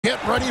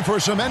Get ready for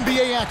some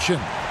NBA action.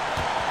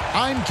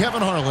 I'm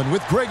Kevin Harlan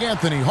with Greg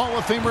Anthony, Hall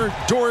of Famer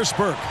Doris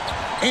Burke,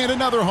 and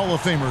another Hall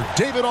of Famer,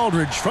 David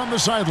Aldridge, from the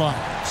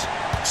sidelines.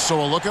 So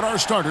a look at our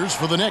starters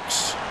for the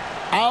Knicks.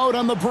 Out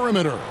on the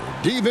perimeter,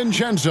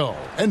 DiVincenzo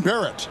and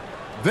Barrett.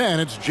 Then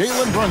it's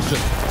Jalen Brunson.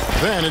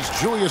 Then it's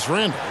Julius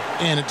Randle.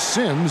 And it's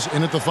Sims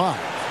in at the 5.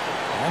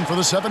 And for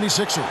the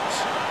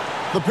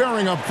 76ers, the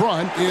pairing up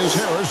front is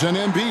Harris and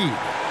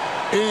Embiid.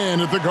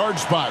 In at the guard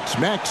spots,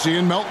 Maxey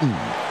and Melton.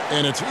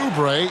 And it's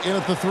Oubre in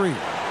at the 3.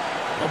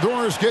 Well,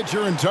 Doris, get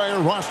your entire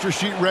roster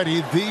sheet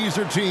ready. These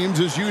are teams,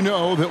 as you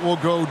know, that will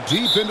go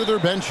deep into their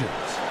benches.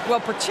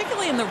 Well,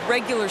 particularly in the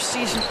regular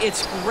season,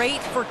 it's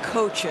great for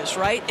coaches,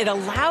 right? It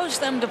allows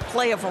them to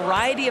play a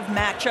variety of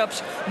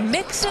matchups,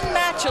 mix and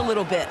match a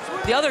little bit.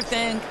 The other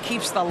thing,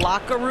 keeps the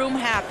locker room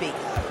happy.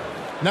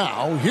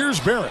 Now,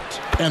 here's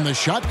Barrett, and the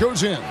shot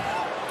goes in.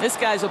 This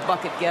guy's a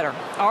bucket getter.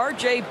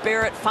 R.J.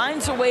 Barrett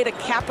finds a way to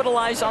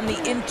capitalize on the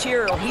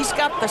interior. He's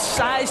got the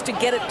size to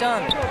get it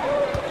done.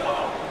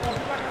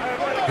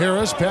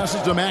 Harris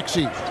passes to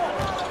Maxey.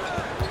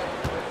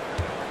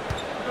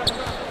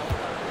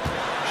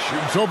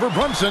 Shoots over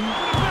Brunson.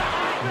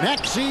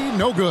 Maxey,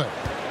 no good.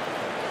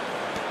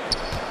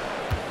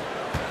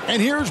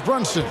 And here's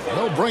Brunson.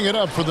 He'll bring it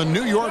up for the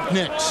New York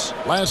Knicks.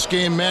 Last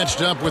game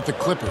matched up with the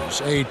Clippers.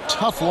 A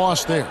tough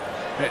loss there.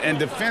 And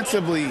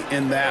defensively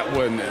in that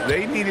one,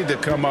 they needed to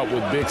come up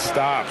with big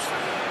stops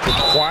to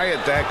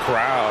quiet that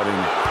crowd, and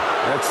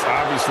that's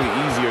obviously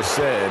easier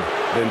said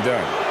than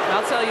done.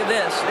 I'll tell you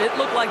this, it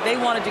looked like they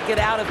wanted to get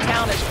out of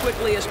town as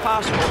quickly as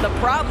possible. The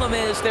problem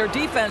is their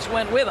defense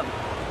went with them.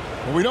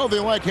 Well, we know they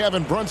like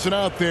having Brunson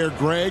out there,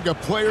 Greg, a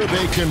player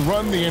they can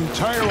run the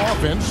entire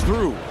offense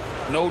through.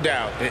 No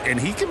doubt, and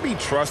he can be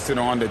trusted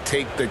on to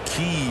take the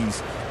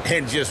keys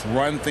and just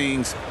run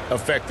things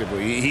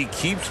effectively. He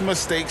keeps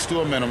mistakes to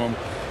a minimum,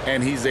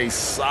 and he's a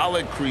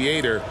solid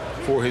creator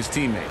for his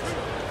teammates.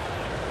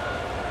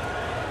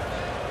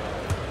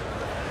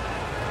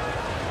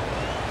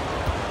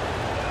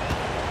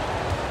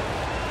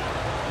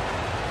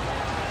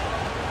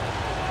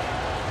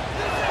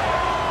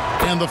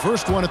 And the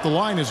first one at the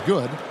line is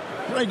good.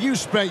 Greg, you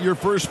spent your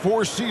first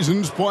 4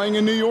 seasons playing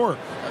in New York.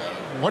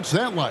 What's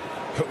that like?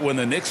 When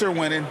the Knicks are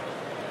winning,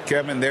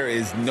 Kevin, there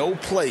is no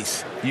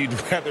place you'd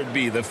rather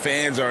be. The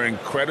fans are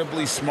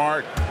incredibly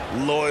smart,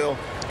 loyal,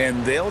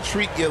 and they'll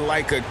treat you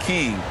like a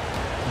king.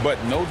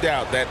 But no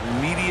doubt that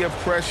media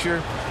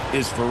pressure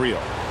is for real.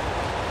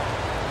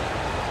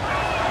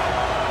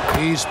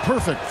 He's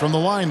perfect from the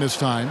line this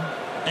time.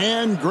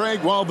 And,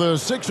 Greg, while the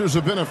Sixers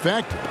have been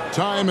effective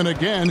time and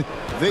again,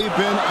 they've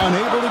been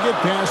unable to get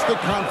past the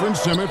conference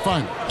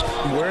semifinals.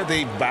 Where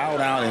they've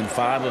bowed out in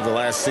 5 of the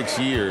last 6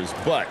 years,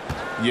 but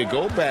you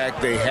go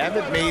back, they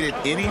haven't made it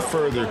any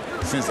further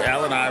since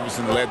Allen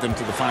Iverson led them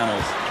to the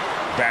finals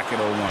back in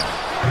 01.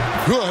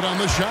 Good on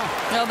the shot.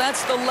 Now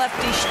that's the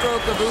lefty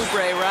stroke of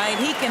Oubre, right?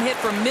 He can hit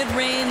from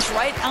mid-range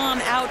right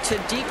on out to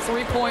deep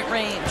three-point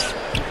range.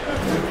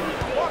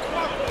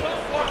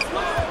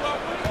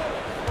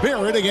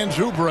 Barrett against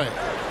Oubre.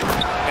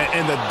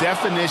 And the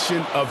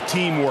definition of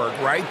teamwork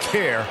right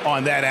there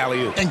on that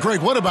alley-oop. And,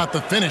 Greg, what about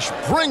the finish?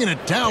 Bringing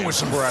it down with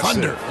some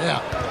thunder.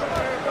 Yeah.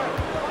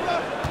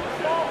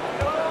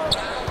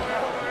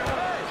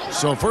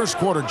 So first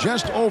quarter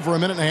just over a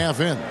minute and a half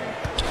in.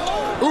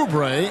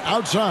 Oubre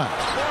outside.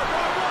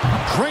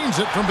 Drains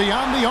it from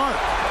beyond the arc.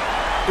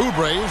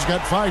 Oubre's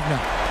got 5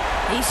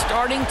 now. He's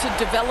starting to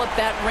develop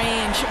that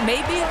range.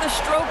 Maybe the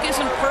stroke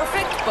isn't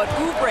perfect, but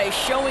Oubre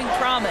showing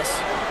promise.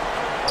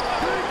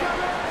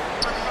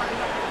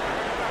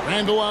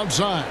 Randle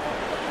outside.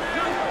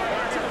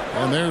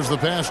 And there's the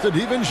pass to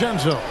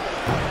DiVincenzo.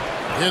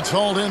 It's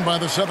hauled in by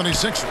the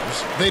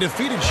 76ers. They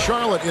defeated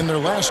Charlotte in their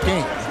last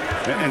game.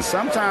 And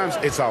sometimes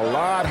it's a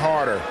lot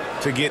harder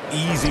to get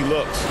easy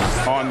looks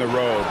on the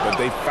road, but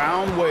they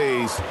found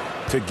ways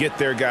to get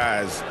their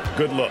guys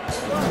good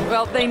looks.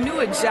 Well, they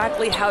knew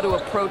exactly how to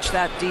approach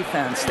that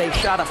defense. They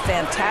shot a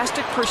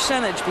fantastic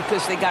percentage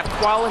because they got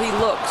quality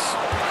looks.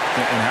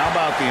 And how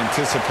about the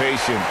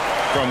anticipation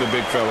from the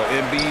big fella?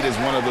 Embiid is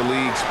one of the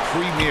league's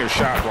premier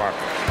shot blockers.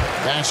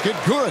 Basket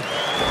good.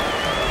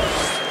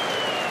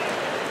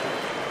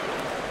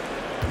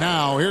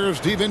 Now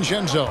here's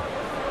DiVincenzo.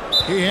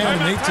 He had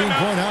an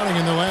 18-point outing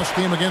in the last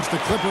game against the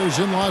Clippers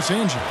in Los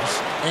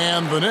Angeles.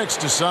 And the Knicks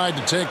decide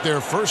to take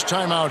their first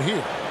time out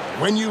here.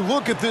 When you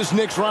look at this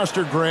Knicks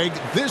roster, Greg,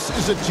 this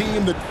is a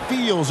team that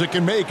feels it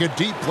can make a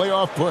deep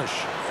playoff push.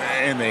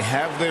 And they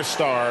have their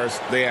stars.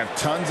 They have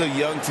tons of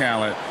young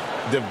talent.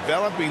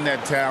 Developing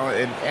that talent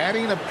and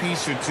adding a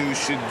piece or two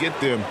should get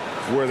them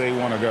where they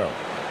want to go.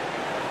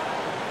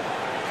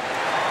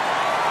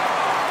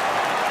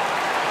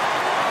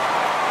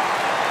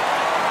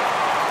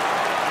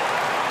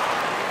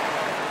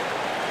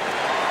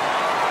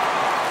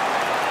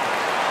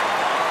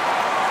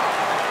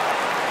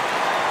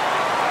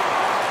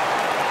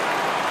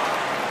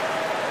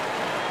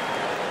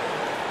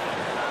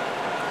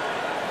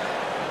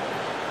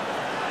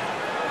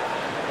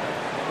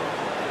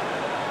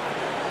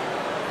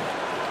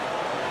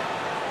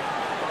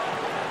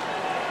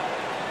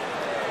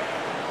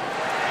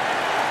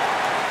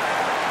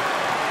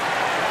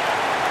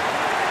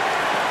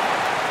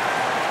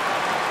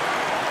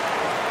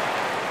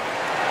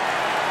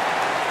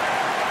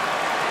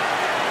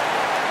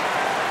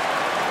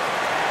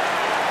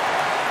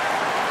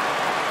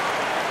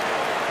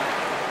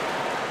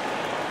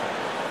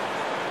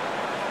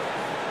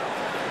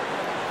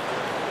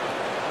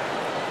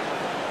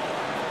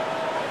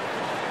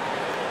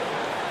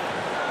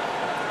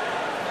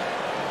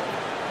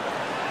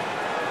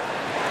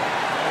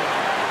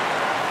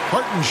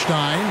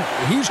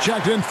 Hartenstein, he's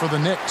checked in for the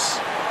Knicks.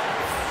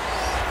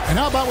 And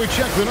how about we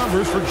check the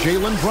numbers for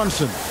Jalen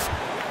Brunson?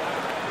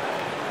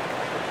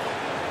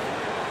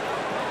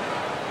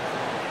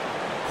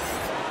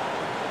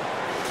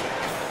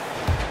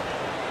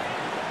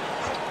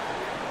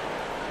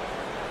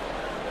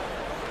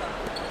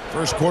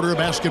 First quarter of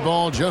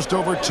basketball, just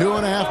over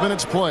 2.5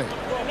 minutes play.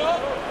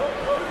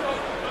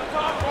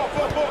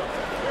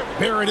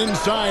 Barrett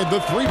inside the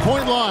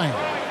three-point line.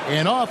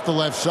 And off the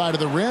left side of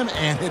the rim,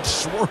 and it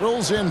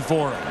swirls in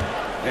for him.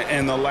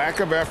 And the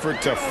lack of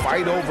effort to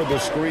fight over the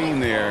screen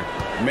there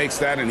makes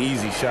that an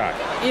easy shot.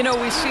 You know,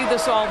 we see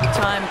this all the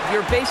time.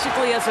 You're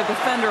basically, as a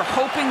defender,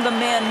 hoping the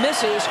man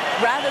misses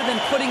rather than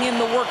putting in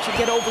the work to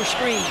get over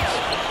screens.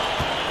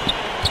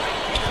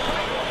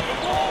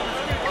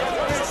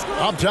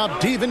 Up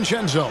top,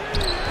 DiVincenzo.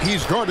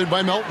 He's guarded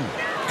by Melton.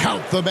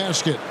 Count the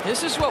basket.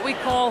 This is what we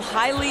call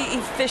highly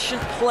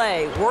efficient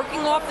play.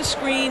 Working off the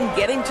screen,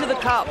 getting to the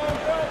cup.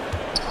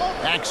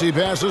 Maxey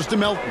passes to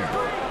Melton.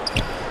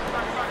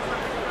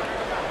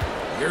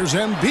 Here's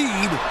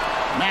Embiid.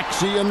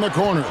 Maxey in the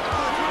corner.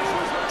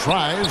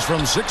 Tries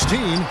from 16.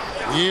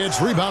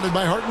 It's rebounded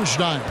by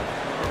Hartenstein.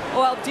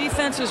 Well,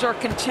 defenses are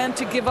content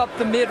to give up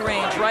the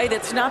mid-range, right?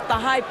 It's not the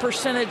high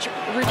percentage.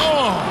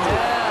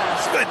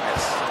 Yes.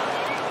 Goodness.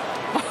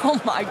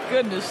 Oh, my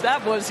goodness,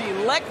 that was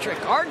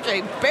electric.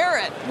 R.J.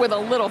 Barrett with a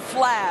little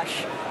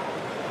flash.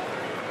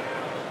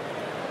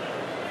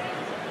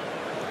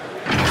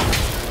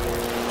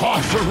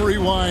 Awesome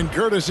rewind,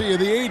 courtesy of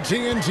the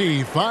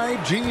AT&T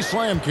 5G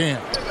Slam Cam.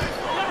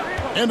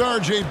 And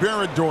R.J.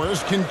 Barrett,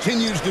 Doris,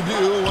 continues to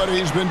do what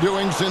he's been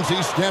doing since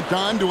he stepped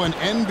onto an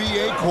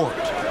NBA court.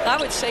 I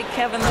would say,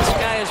 Kevin, this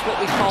guy is what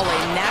we call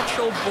a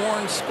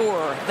natural-born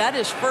scorer. That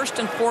is first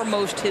and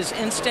foremost his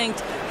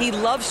instinct. He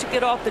loves to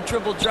get off the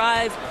dribble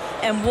drive,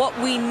 and what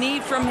we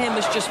need from him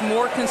is just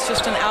more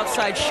consistent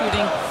outside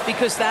shooting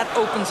because that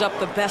opens up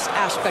the best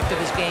aspect of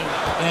his game.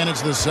 And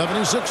it's the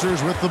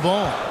 76ers with the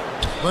ball.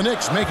 The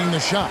Knicks making the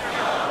shot.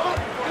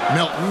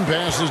 Melton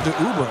passes to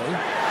Oubre.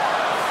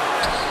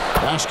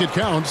 Basket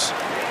counts.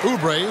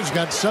 Oubre's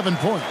got 7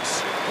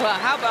 points. Well,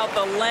 how about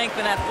the length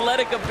and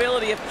athletic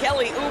ability of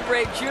Kelly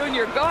Oubre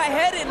Jr.? Go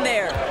ahead in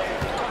there.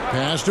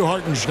 Pass to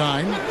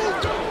Hartenstein.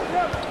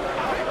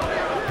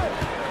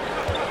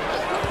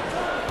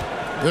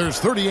 There's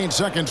 38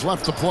 seconds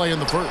left to play in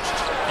the first.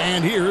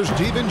 And here's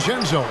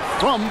DiVincenzo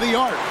from the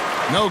arc.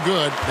 No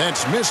good.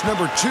 That's miss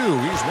number 2.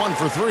 He's 1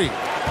 for 3.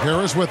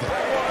 Harris with it.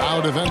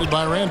 Out defended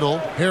by Randall.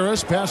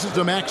 Harris passes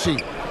to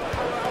Maxey.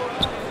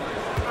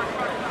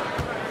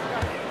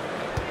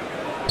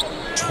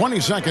 20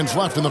 seconds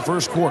left in the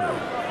first quarter.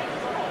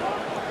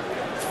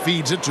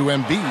 Feeds it to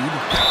Embiid.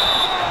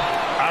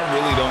 I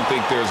really don't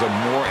think there's a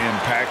more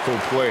impactful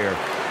player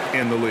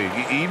in the league.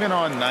 Even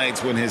on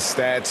nights when his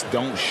stats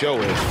don't show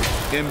it,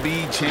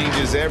 Embiid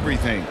changes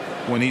everything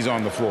when he's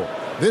on the floor.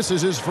 This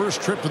is his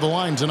first trip to the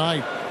line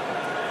tonight.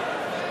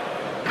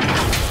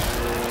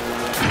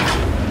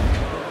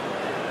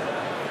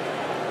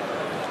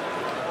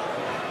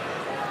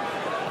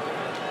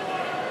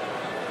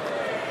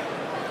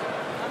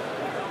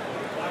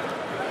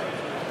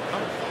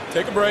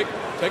 Take a break.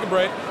 Take a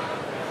break.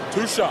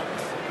 2 shots.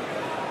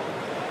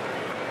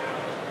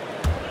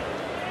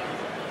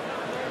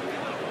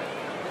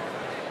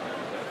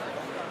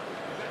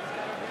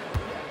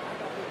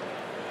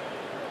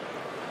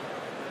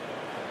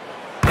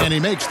 And he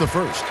makes the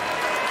first.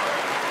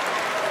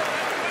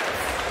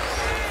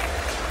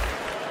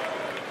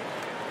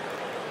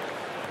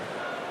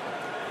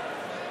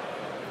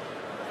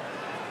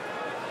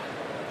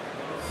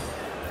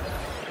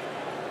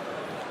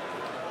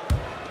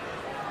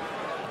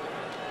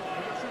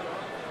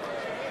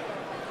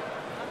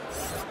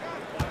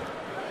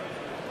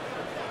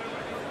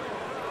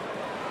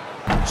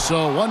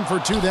 So 1 for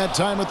 2 that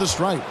time at the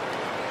stripe.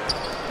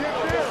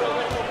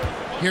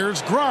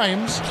 Here's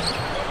Grimes.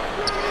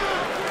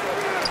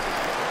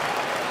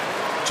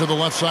 To the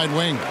left side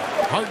wing.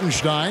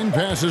 Hartenstein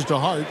passes to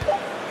Hart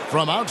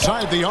from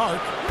outside the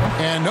arc.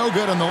 And no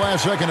good on the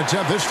last second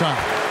attempt this time.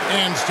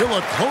 And still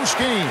a close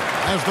game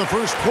as the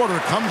first quarter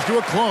comes to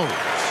a close.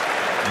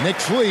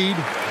 Knicks lead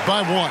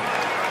by 1.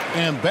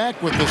 And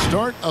back with the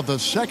start of the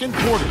second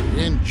quarter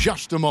in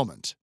just a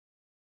moment.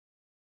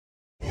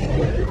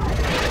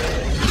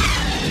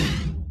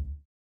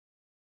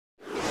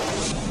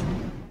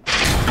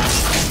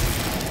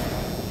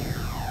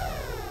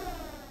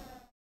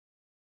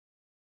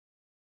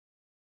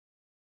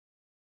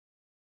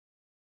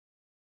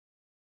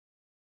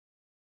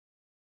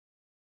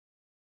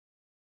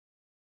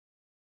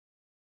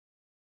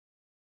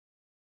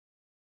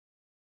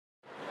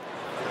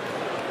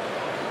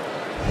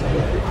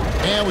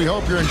 And we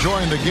hope you're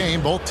enjoying the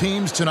game. Both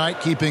teams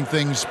tonight keeping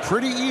things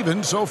pretty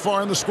even so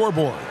far in the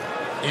scoreboard.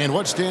 And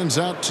what stands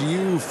out to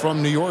you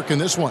from New York in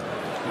this one?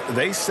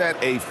 They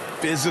set a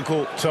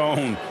physical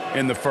tone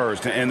in the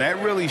first, and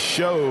that really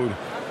showed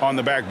on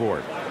the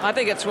backboard. I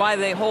think it's why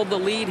they hold the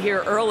lead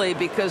here early,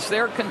 because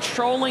they're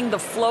controlling the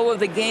flow of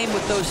the game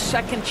with those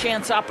second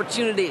chance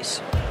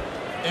opportunities.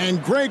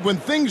 And Greg, when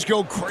things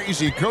go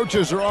crazy,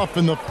 coaches are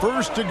often the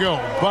first to go.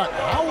 But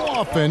how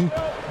often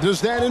does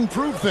that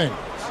improve things?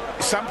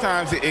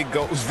 Sometimes it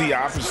goes the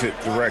opposite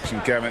direction,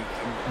 Kevin.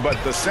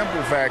 But the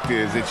simple fact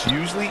is it's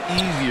usually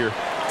easier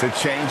to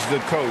change the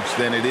coach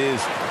than it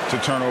is to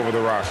turn over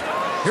the roster.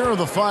 Here are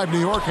the 5 New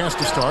York has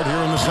to start here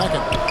in the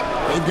second.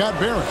 They've got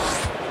Barrett.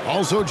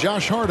 Also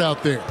Josh Hart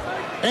out there.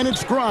 And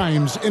it's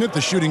Grimes in at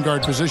the shooting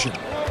guard position.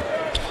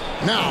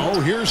 Now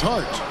here's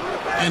Hart.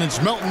 And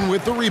it's Melton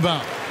with the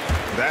rebound.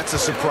 That's a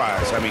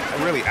surprise. I mean,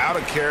 really out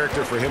of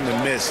character for him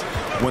to miss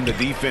when the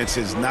defense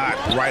is not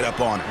right up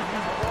on him.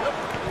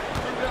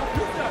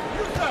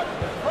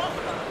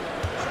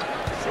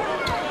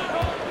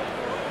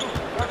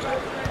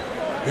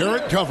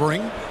 Barrett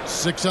covering.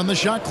 6 on the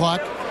shot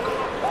clock.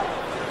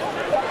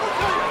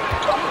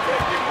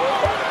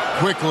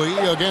 Quickly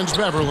against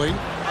Beverly.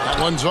 That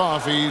one's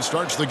off. He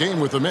starts the game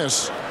with a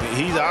miss.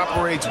 He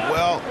operates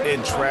well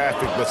in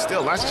traffic, but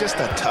still, that's just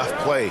a tough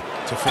play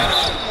to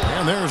finish.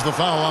 And there's the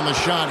foul on the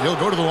shot. He'll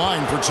go to the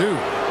line for 2.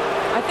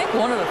 I think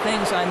one of the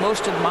things I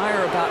most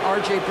admire about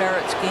R.J.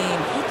 Barrett's game,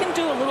 he can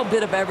do a little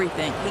bit of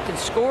everything. He can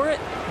score it,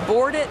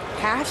 board it,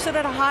 pass it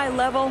at a high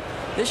level.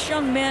 This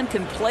young man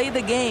can play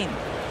the game.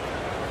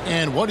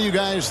 And what do you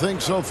guys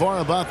think so far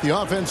about the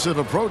offensive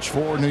approach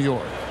for New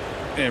York?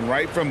 And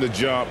right from the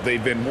jump,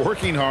 they've been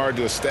working hard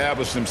to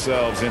establish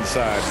themselves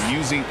inside,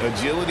 using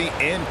agility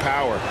and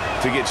power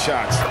to get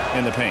shots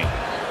in the paint.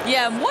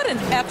 Yeah, and what an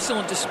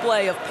excellent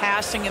display of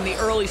passing in the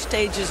early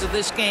stages of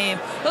this game.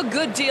 A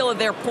good deal of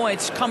their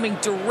points coming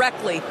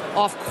directly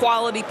off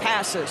quality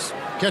passes.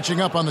 Catching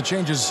up on the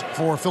changes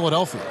for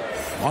Philadelphia.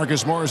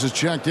 Marcus Morris is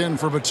checked in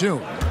for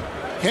Batum.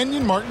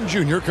 Kenyon Martin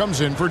Jr. comes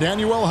in for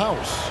Danuel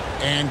House.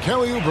 And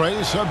Kelly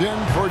Oubre subbed in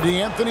for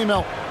DeAnthony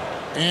Melton.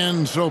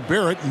 And so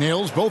Barrett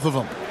nails both of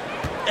them.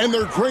 And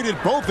they're great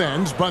at both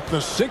ends, but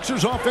the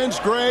Sixers offense,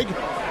 Greg,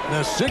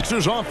 the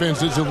Sixers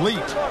offense is elite.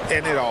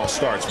 And it all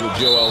starts with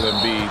Joel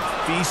Embiid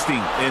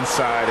feasting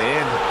inside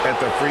and at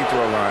the free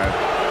throw line.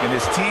 And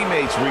his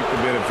teammates reap the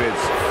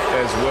benefits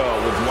as well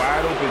with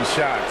wide open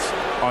shots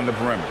on the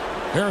perimeter.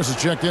 Harris is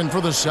checked in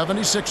for the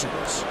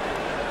 76ers.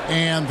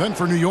 And then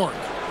for New York,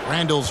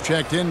 Randall's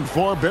checked in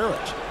for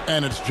Barrett.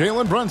 And it's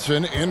Jalen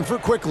Brunson in for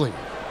Quickly.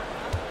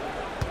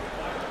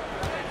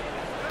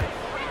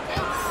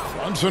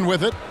 Brunson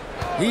with it.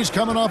 He's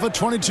coming off a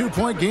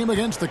 22-point game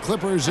against the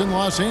Clippers in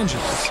Los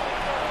Angeles.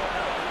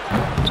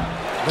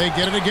 They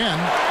get it again.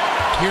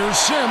 Here's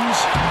Sims.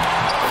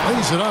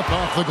 Lays it up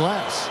off the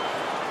glass.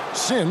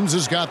 Sims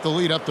has got the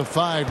lead up to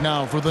 5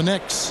 now for the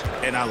Knicks.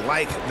 And I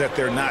like that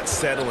they're not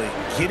settling.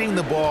 Getting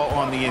the ball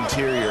on the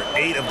interior,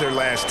 8 of their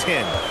last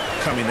 10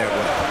 coming that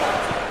way.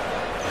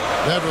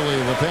 Beverly,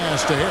 the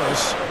pass to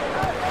Harris.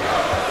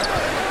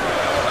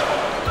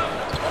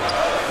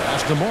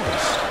 Pass to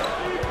Morris.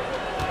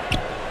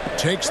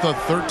 Takes the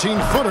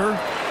 13-footer.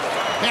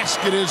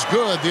 Basket is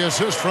good. The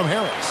assist from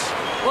Harris.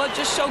 Well,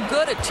 just so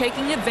good at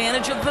taking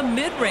advantage of the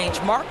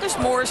mid-range. Marcus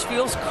Morris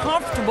feels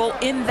comfortable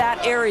in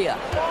that area.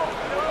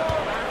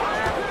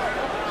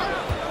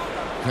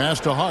 Pass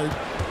to Hart.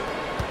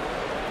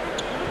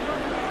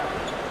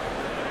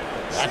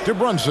 Back to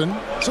Brunson.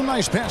 Some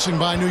nice passing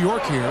by New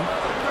York here.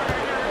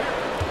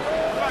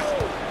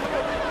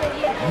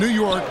 New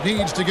York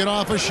needs to get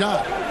off a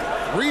shot.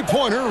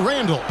 3-pointer,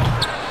 Randall.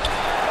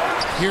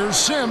 Here's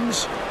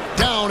Sims.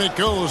 Down it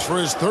goes for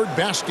his 3rd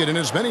basket in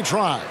as many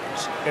tries.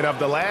 And of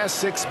the last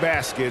 6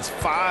 baskets,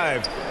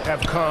 5 have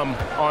come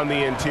on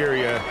the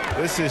interior.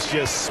 This is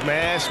just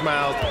smash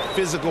mouth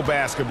physical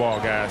basketball,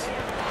 guys.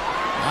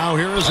 Now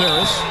here is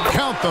Harris.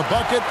 Count the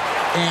bucket,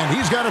 and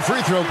he's got a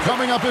free throw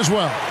coming up as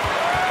well.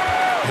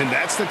 And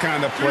that's the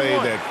kind of play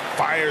that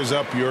fires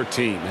up your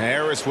team.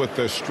 Harris with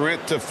the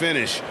strength to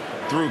finish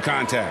through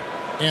contact.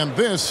 And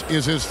this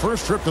is his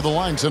first trip to the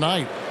line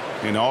tonight.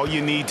 And all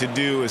you need to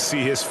do is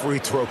see his free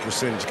throw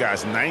percentage,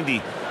 guys.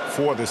 90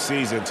 for the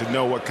season to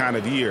know what kind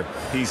of year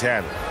he's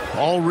having.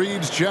 All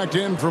Reed's checked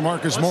in for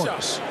Marcus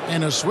Morris.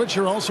 And a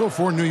switcher also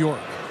for New York.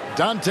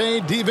 Dante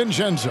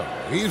DiVincenzo.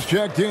 He's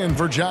checked in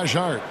for Josh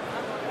Hart.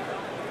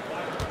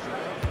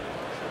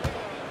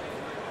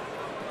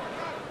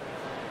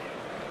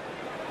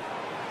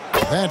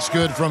 That's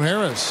good from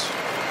Harris.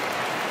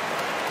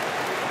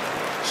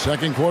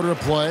 Second quarter of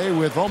play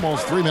with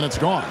almost 3 minutes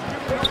gone.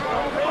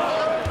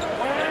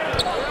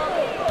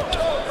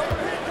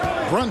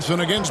 Brunson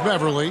against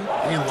Beverly.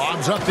 He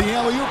lobs up the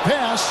alley-oop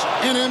pass.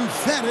 An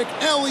emphatic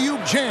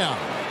alley-oop jam.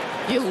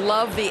 You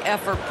love the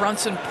effort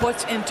Brunson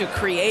puts into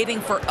creating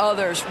for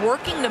others,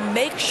 working to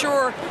make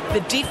sure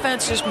the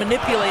defense is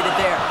manipulated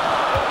there.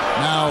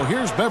 Now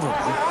here's Beverly.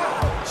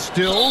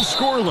 Still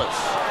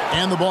scoreless.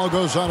 And the ball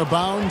goes out of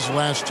bounds.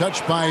 Last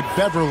touch by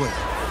Beverly.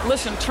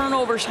 Listen,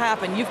 turnovers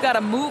happen. You've got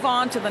to move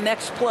on to the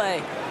next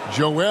play.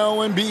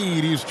 Joel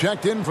Embiid, he's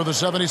checked in for the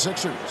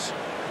 76ers.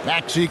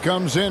 Maxey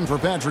comes in for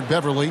Patrick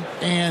Beverly.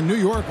 And New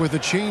York with a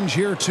change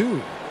here, too.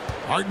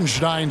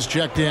 Hartenstein's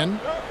checked in.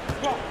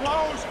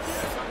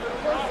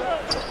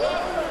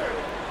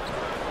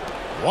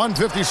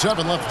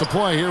 1:57 left to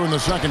play here in the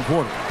second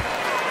quarter.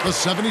 The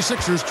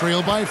 76ers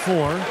trail by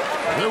 4.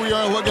 Here we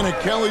are looking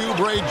at Kelly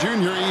Oubre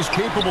Jr. He's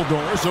capable,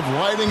 Doris, of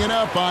lighting it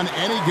up on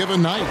any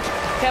given night.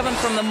 Kevin,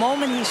 from the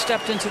moment he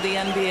stepped into the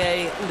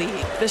NBA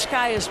league, this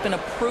guy has been a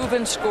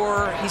proven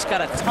scorer. He's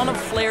got a ton of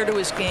flair to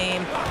his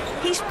game.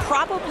 He's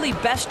probably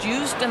best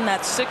used in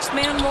that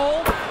six-man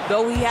role,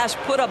 though he has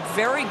put up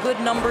very good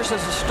numbers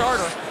as a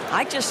starter.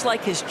 I just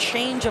like his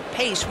change of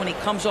pace when he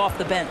comes off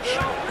the bench.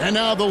 And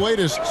now the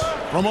latest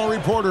from our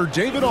reporter,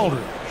 David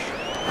Aldridge.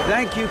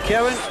 Thank you,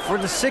 Kevin. For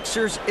the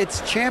Sixers,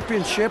 it's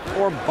championship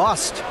or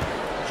bust.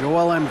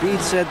 Joel Embiid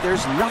said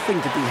there's nothing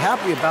to be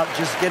happy about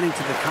just getting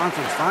to the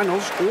conference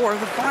finals or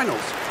the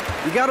finals.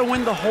 You got to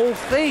win the whole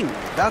thing.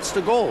 That's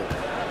the goal.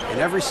 And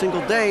every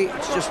single day,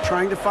 it's just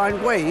trying to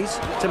find ways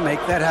to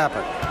make that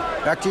happen.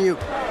 Back to you.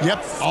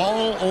 Yep,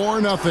 all or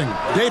nothing.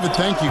 David,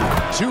 thank you.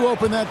 2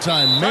 open that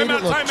time. Made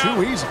it look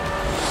too easy.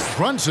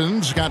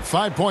 Brunson's got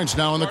 5 points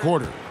now in the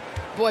quarter.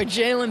 Boy,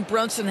 Jalen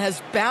Brunson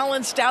has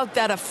balanced out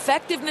that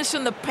effectiveness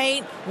in the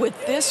paint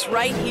with this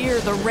right here,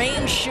 the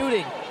range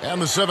shooting.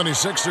 And the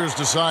 76ers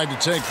decide to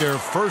take their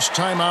first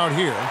time out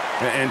here.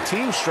 And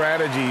team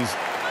strategies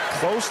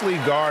closely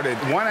guarded.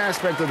 One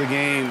aspect of the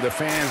game the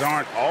fans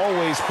aren't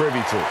always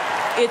privy to.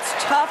 It's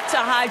tough to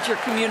hide your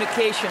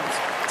communications.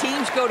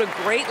 Teams go to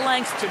great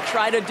lengths to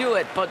try to do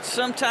it, but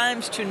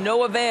sometimes to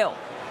no avail.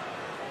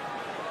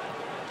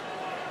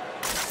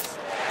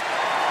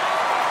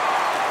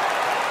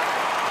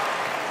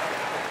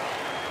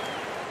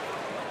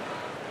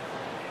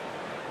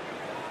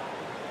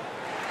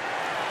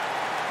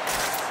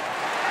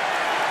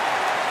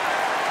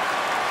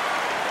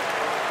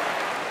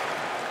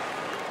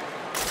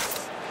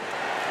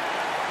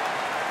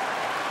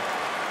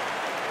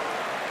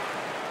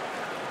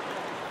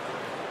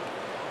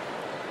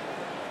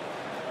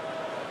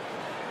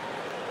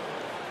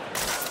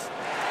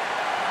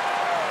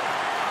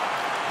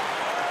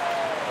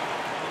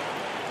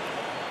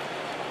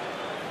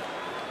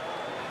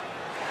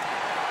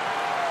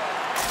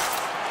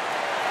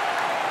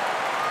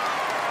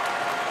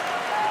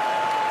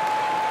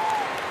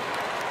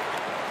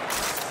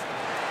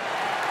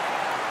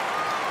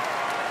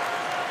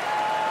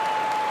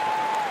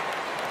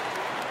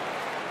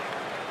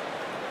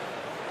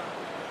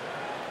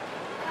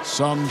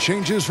 Some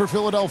changes for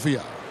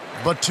Philadelphia.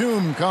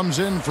 Batum comes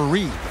in for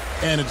Reed.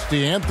 And it's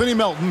DeAnthony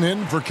Melton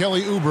in for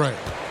Kelly Oubre.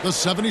 The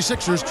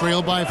 76ers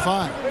trail by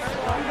 5.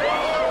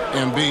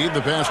 Embiid,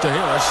 the pass to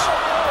Harris.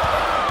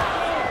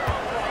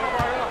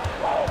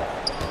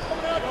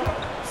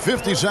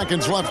 50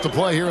 seconds left to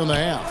play here in the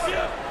half.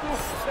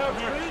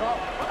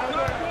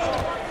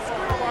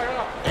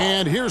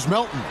 And here's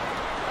Melton.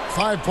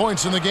 5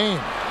 points in the game.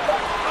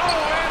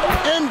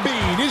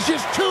 Embiid is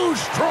just too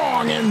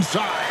strong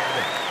inside.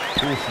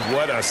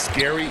 What a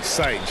scary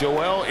sight.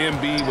 Joel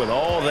Embiid with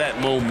all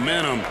that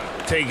momentum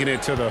taking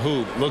it to the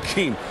hoop,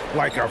 looking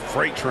like a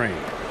freight train.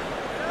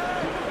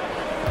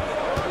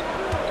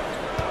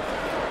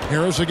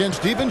 Harris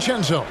against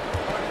DiVincenzo.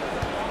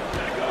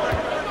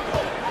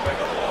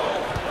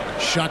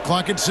 Shot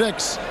clock at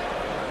 6.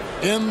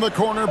 In the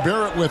corner,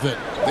 Barrett with it.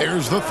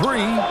 There's the 3.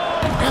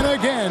 And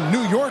again,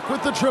 New York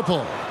with the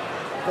triple.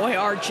 Boy,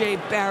 R.J.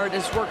 Barrett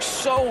has worked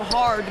so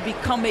hard to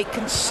become a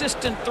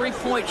consistent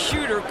three-point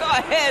shooter. Go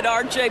ahead,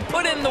 R.J.,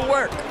 put in the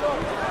work.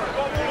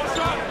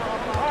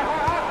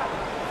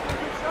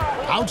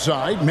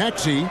 Outside,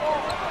 Maxey.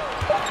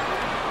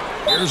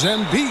 Here's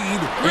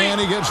Embiid, and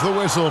he gets the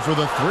whistle for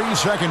the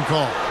 3-second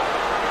call.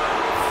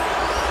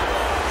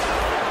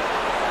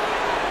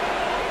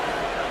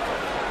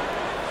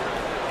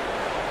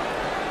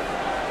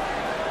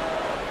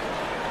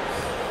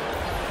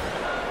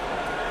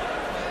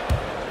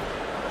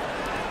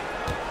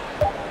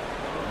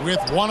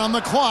 With 1 on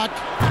the clock.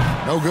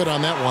 No good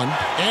on that one.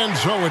 And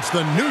so it's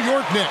the New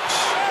York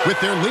Knicks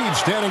with their lead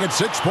standing at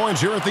 6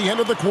 points here at the end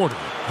of the quarter.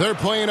 They're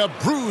playing a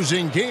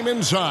bruising game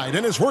inside,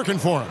 and it's working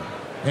for them.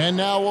 And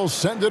now we'll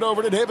send it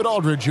over to David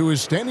Aldridge, who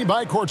is standing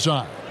by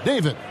courtside.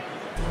 David.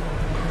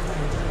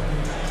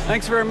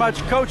 Thanks very much,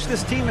 Coach.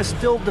 This team is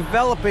still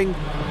developing.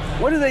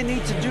 What do they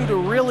need to do to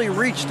really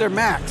reach their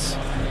max?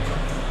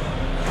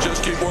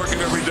 Just keep working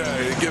every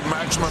day. Give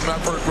maximum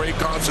effort, great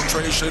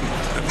concentration,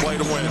 and play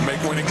to win.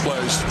 Make winning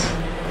plays.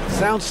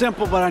 Sounds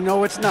simple, but I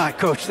know it's not,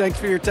 Coach. Thanks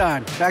for your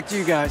time. Back to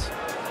you guys.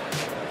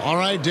 All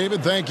right,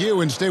 David, thank you.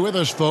 And stay with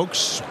us,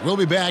 folks. We'll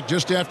be back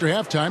just after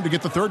halftime to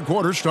get the third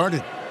quarter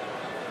started.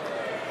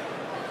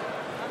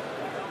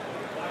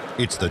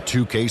 It's the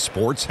 2K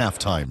Sports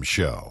Halftime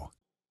Show.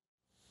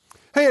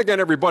 Hey again,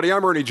 everybody.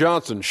 I'm Ernie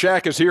Johnson.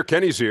 Shaq is here.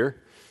 Kenny's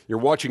here. You're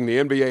watching the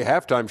NBA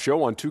Halftime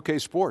Show on 2K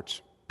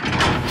Sports.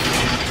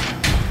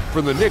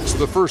 For the Knicks,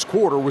 the first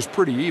quarter was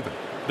pretty even.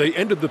 They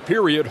ended the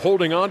period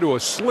holding on to a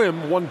slim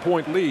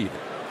 1-point lead.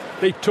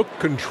 They took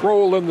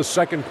control in the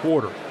second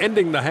quarter,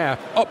 ending the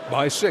half up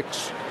by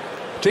 6.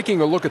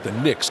 Taking a look at the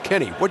Knicks,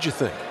 Kenny, what'd you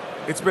think?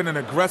 It's been an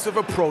aggressive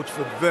approach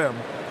for them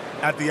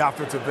at the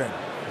offensive end.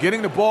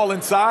 Getting the ball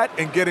inside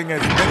and getting as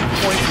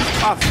many points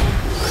as possible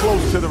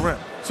close to the rim.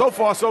 So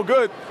far, so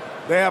good.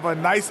 They have a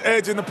nice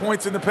edge in the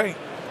points in the paint.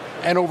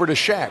 And over to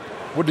Shaq.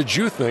 What did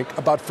you think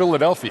about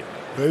Philadelphia?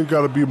 They've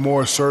got to be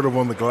more assertive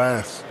on the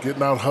glass.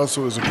 Getting out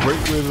hustle is a great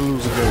way to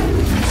lose a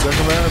game.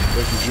 Second half,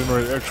 they can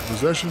generate extra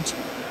possessions.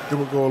 It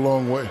will go a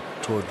long way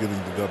toward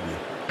getting the W.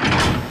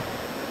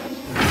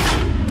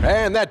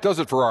 And that does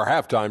it for our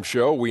halftime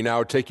show. We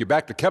now take you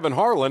back to Kevin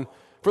Harlan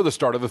for the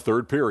start of the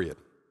third period.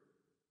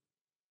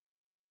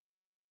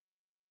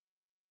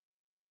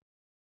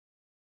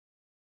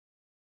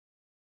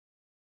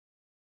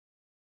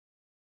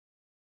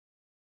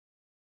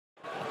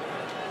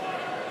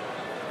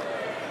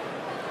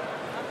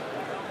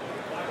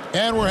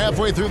 And we're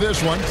halfway through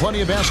this one.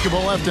 Plenty of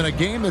basketball left in a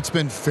game that's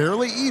been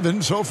fairly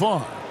even so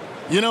far.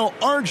 You know,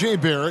 R.J.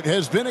 Barrett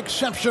has been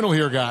exceptional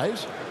here,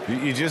 guys.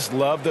 You just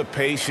love the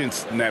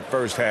patience in that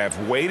first half.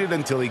 Waited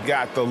until he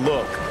got the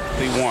look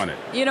he wanted.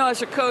 You know,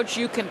 as a coach,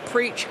 you can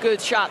preach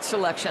good shot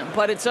selection,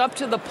 but it's up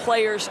to the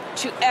players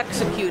to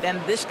execute,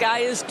 and this guy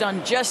has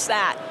done just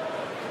that.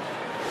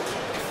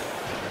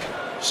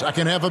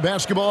 Second half of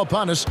basketball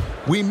upon us.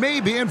 We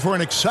may be in for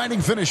an exciting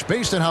finish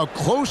based on how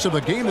close of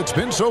a game it's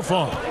been so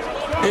far.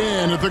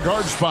 In at the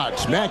guard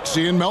spots,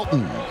 Maxey and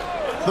Melton.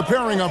 The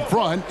pairing up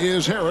front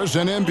is Harris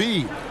and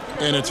Embiid.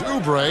 And it's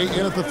Oubre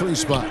in at the 3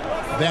 spot.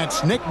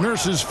 That's Nick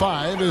Nurse's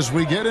 5 as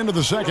we get into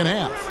the second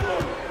half.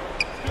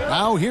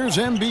 Now here's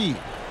Embiid.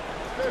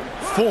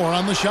 4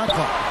 on the shot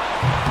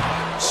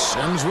clock.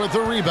 Sims with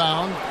the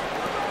rebound.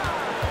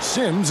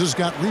 Sims has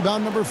got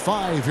rebound number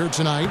 5 here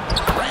tonight.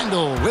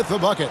 Randle with the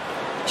bucket.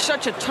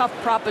 Such a tough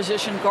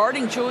proposition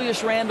guarding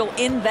Julius Randle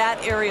in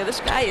that area. This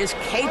guy is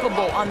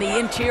capable on the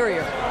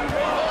interior.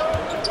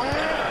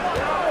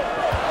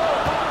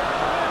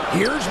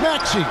 Here's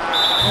Maxey.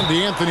 And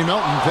DeAnthony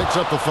Melton picks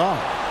up the foul.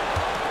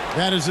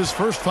 That is his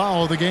first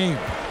foul of the game.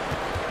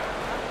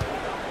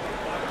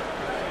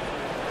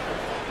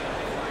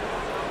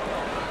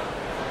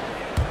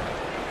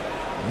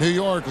 New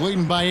York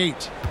leading by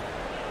 8.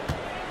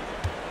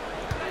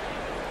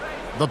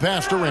 The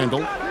pass to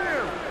Randle.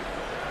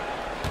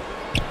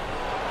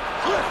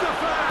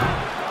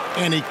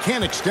 And he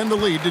can't extend the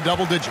lead to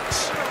double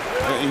digits.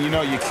 And you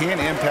know, you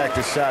can't impact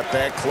a shot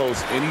that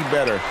close any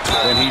better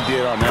than he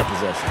did on that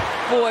possession.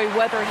 Boy,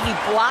 whether he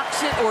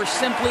blocks it or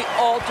simply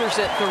alters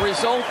it, the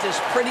result is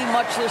pretty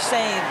much the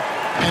same.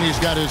 And he's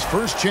got his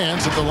first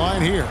chance at the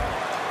line here.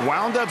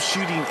 Wound up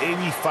shooting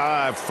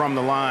 85 from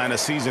the line a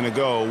season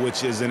ago,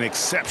 which is an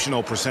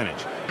exceptional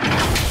percentage.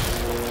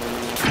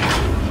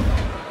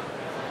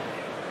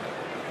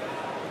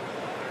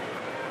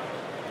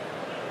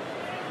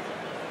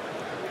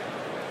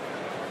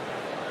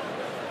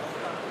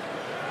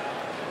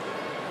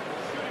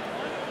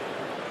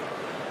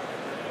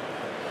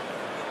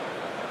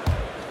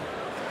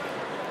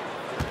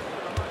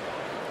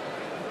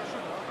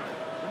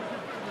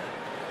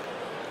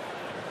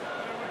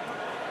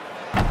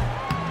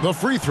 The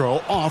free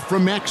throw off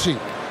from Maxey.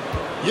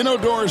 You know,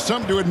 Doris,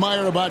 something to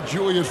admire about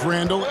Julius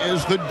Randle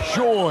is the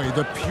joy,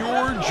 the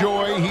pure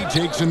joy he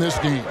takes in this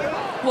game.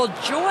 Well,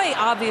 joy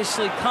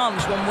obviously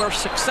comes when we're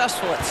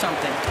successful at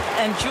something.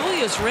 And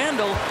Julius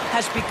Randle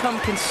has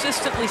become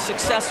consistently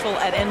successful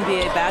at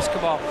NBA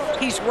basketball.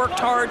 He's worked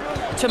hard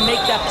to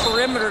make that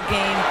perimeter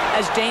game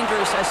as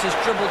dangerous as his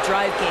dribble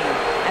drive game.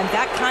 And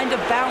that kind of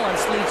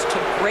balance leads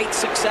to great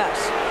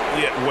success.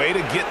 Yeah, way to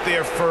get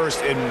there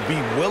first and be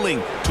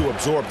willing to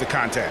absorb the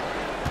contact.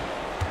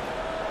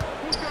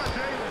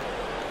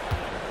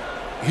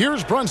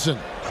 Here's Brunson.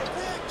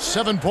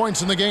 7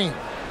 points in the game.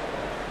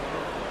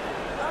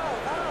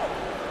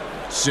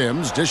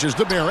 Sims dishes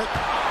to Barrett.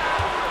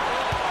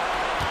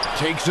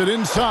 Takes it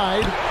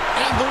inside.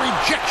 And the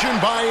rejection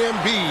by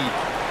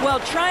Embiid.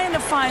 Well, trying to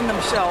find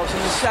themselves in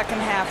the second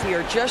half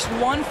here. Just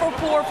 1 for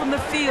 4 from the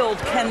field.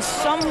 Can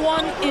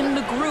someone in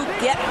the group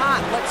get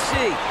hot? Let's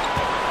see.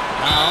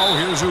 Now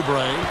here's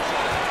Oubre.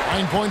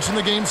 9 points in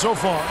the game so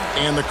far.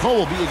 And the call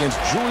will be against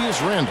Julius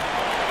Randle.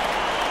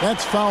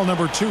 That's foul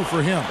number 2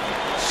 for him.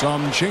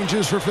 Some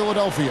changes for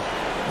Philadelphia.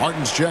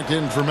 Martin's checked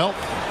in for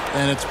Melton.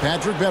 And it's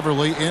Patrick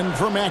Beverley in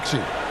for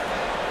Maxey.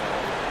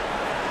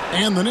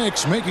 And the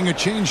Knicks making a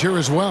change here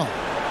as well.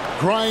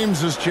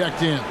 Grimes is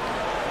checked in.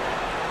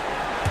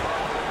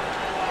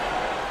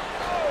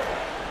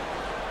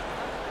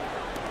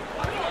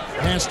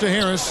 Pass to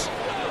Harris.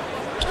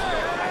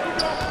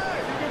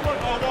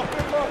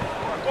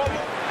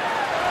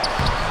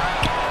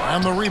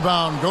 And the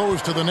rebound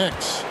goes to the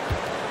Knicks.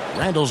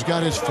 Randle's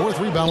got his 4th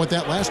rebound with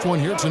that last one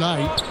here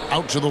tonight.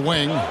 Out to the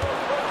wing.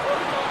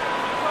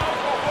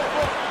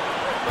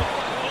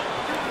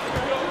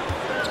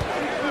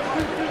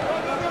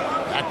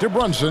 Back to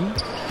Brunson.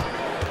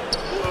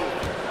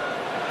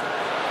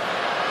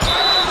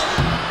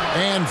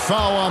 And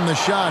foul on the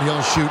shot.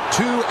 He'll shoot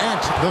 2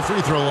 at the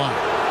free throw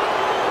line.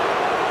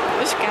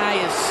 This guy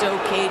is so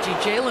cagey.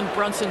 Jalen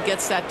Brunson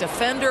gets that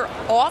defender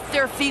off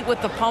their feet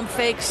with the pump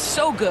fake.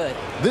 So good.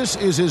 This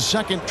is his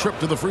 2nd trip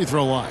to the free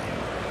throw line.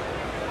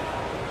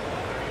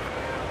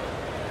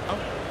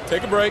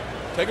 Take a break.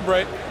 Take a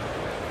break.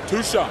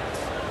 2 shots.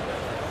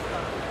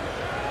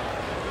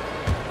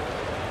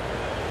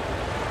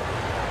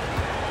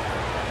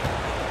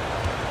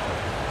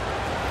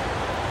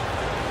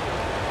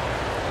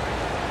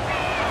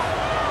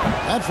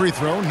 That free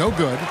throw, no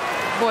good.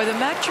 Boy, the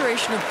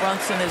maturation of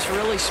Brunson is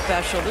really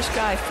special. This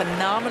guy,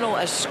 phenomenal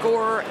as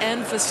scorer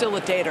and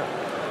facilitator.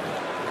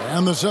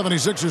 And the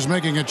 76ers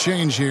making a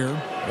change here.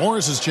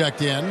 Morris is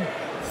checked in.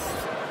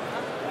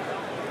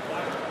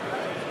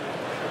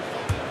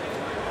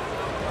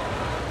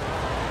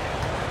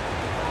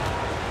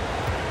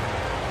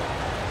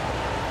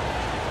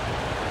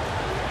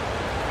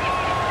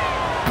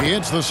 He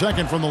hits the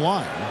second from the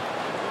line.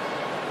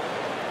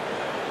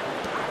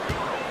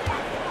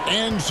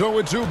 And so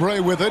it's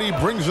Oubre with it. He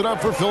brings it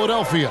up for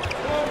Philadelphia.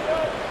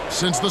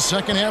 Since the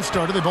second half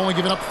started, they've only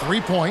given up 3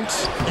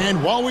 points.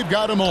 And while we've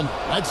got a moment,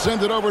 let's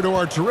send it over to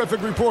our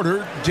terrific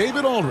reporter,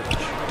 David Aldridge.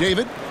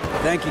 David?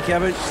 Thank you,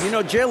 Kevin. You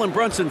know, Jalen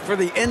Brunson, for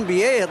the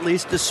NBA at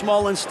least, is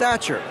small in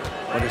stature,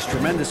 but his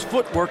tremendous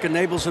footwork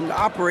enables him to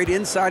operate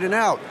inside and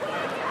out.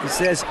 He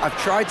says, I've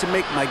tried to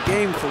make my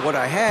game for what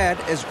I had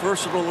as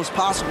versatile as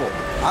possible.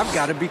 I've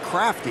got to be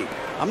crafty.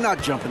 I'm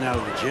not jumping out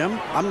of the gym.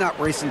 I'm not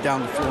racing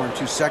down the floor in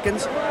 2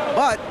 seconds,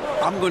 but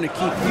I'm going to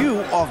keep you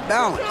off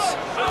balance.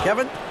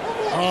 Kevin?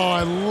 Oh,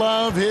 I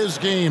love his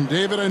game.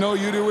 David, I know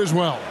you do as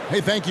well.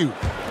 Hey, thank you.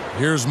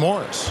 Here's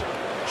Morris.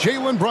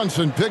 Jalen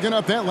Brunson picking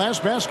up that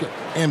last basket.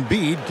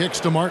 Embiid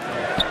kicks to Martin.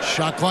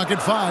 Shot clock at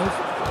 5.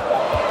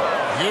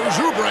 Here's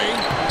Oubre.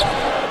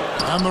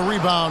 And the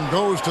rebound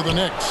goes to the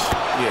Knicks.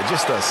 Yeah,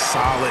 just a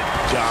solid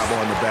job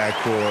on the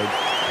backcourt.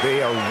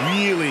 They are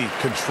really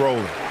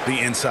controlling the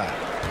inside.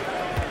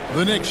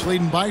 The Knicks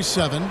leading by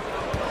 7.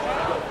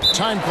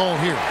 Time call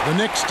here. The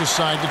Knicks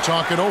decide to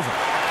talk it over.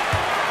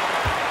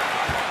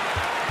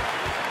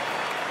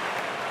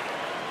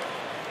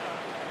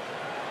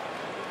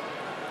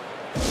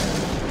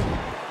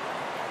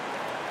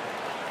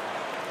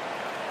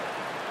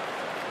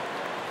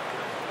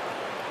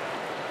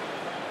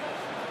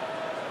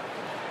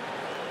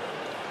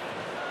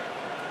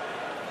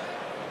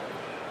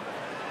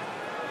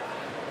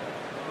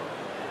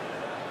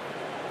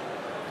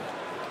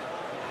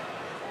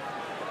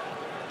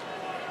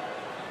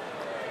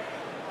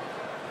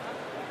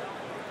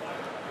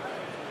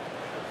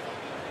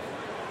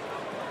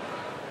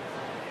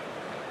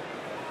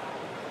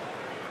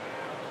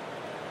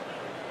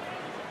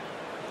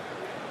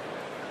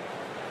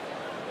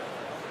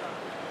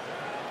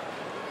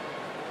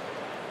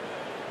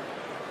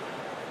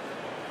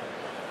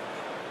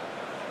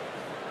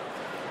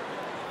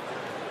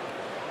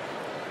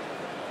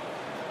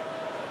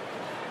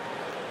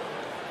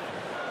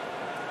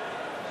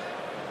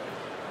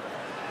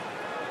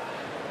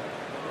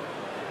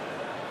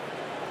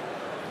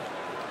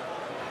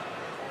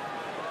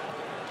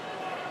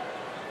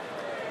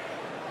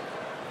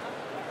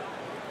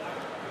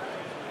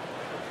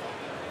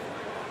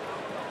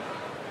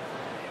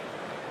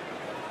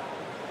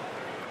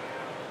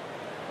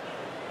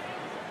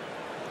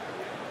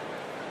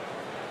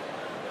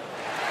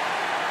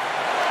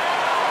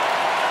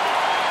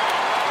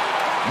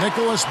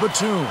 Nicholas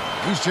Batum.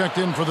 He's checked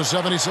in for the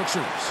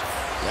 76ers.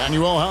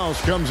 Daniel House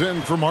comes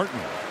in for Martin.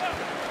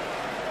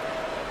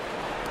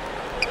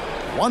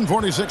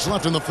 1:46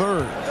 left in the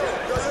third.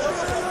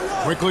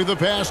 Quickly the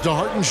pass to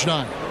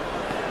Hartenstein.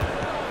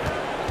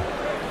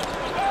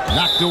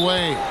 Knocked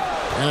away.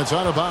 And it's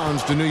out of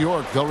bounds to New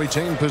York. They'll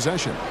retain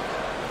possession.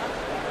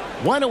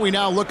 Why don't we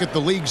now look at the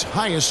league's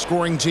highest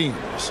scoring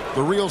teams?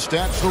 The real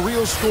stats, the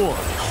real scores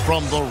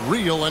from the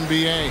real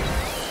NBA.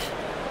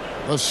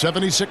 The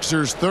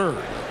 76ers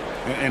third.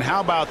 And how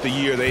about the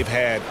year they've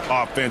had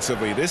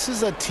offensively? This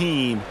is a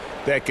team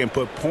that can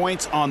put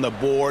points on the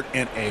board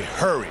in a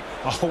hurry.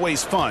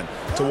 Always fun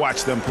to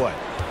watch them play.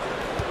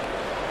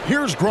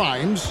 Here's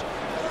Grimes.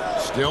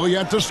 Still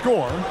yet to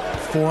score.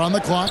 4 on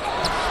the clock.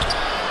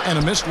 And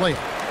a missed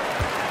layup.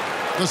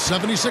 The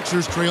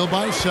 76ers trail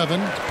by 7.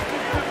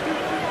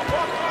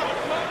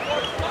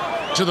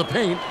 To the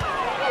paint.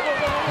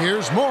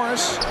 Here's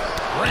Morris.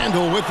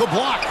 Randall with the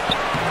block.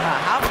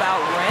 How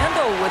about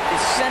Randall with the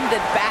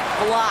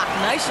send-it-back block?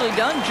 Nicely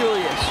done,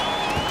 Julius.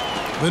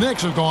 The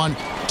Knicks have gone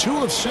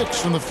 2 of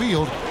 6 from the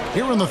field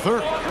here in the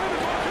third.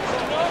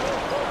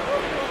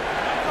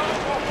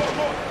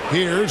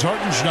 Here's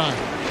Hartenstein.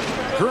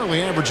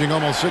 Currently averaging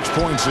almost 6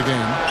 points a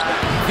game.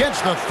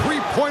 Gets the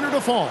three-pointer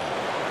to fall.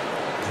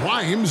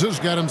 Grimes has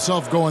got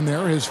himself going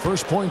there. His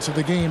first points of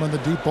the game on the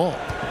deep ball.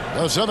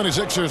 The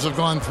 76ers have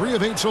gone 3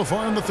 of 8 so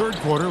far in the third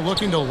quarter,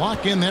 looking to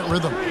lock in that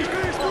rhythm.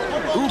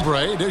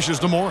 Oubre dishes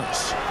to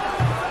Morris.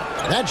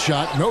 That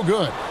shot, no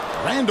good.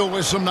 Randall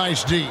with some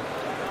nice D.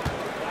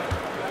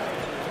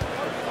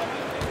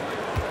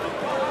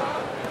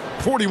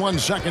 41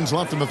 seconds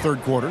left in the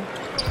third quarter.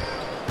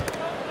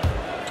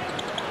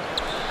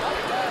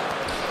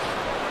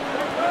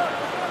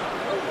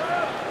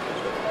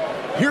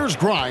 Here's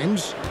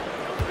Grimes.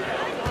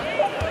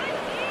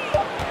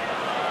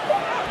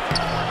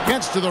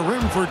 Gets to the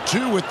rim for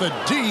 2 with the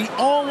D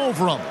all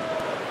over him.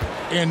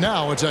 And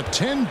now it's a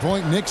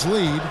 10-point Knicks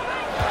lead.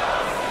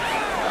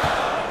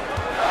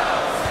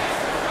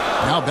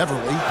 Now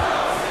Beverly.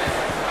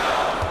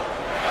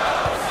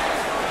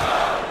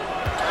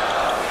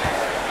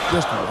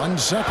 Just 1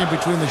 second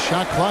between the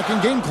shot clock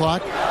and game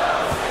clock.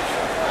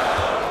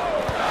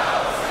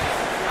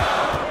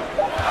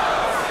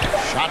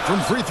 Shot from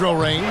free throw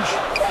range.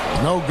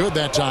 No good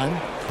that time.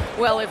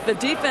 Well, if the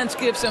defense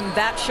gives him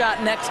that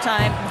shot next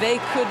time, they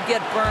could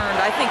get burned.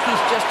 I think he's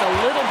just a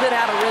little bit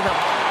out of rhythm.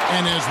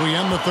 And as we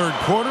end the third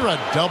quarter, a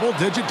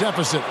double-digit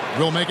deficit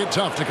will make it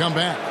tough to come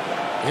back.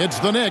 It's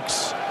the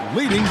Knicks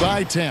leading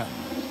by 10.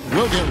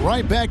 We'll get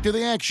right back to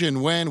the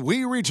action when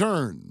we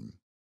return.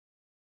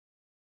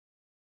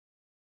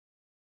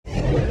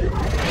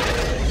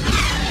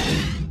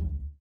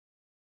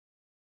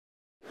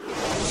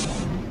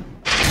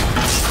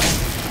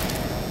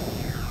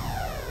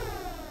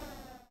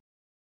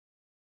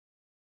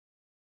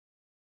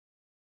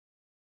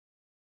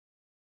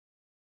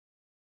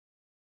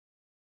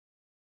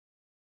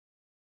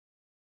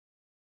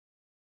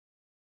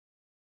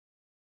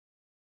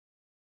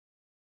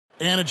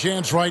 And a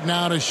chance right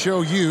now to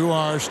show you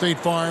our State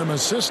Farm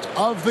assist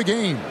of the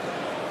game.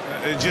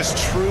 Just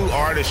true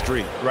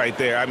artistry right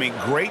there. I mean,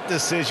 great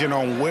decision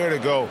on where to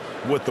go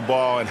with the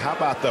ball, and how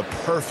about the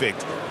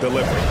perfect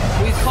delivery?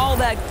 We call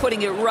that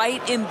putting it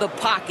right in the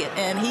pocket,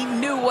 and he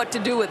knew what to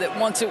do with it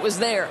once it was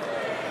there.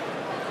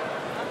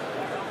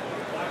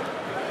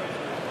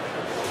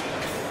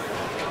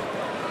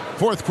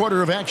 Fourth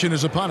quarter of action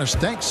is upon us.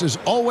 Thanks as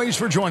always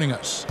for joining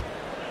us.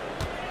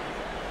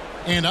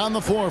 And on the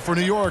floor for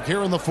New York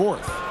here in the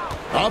fourth.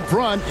 Up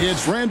front,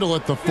 it's Randall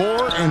at the 4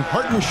 and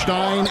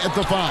Hartenstein at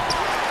the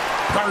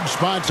 5. Guard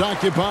spots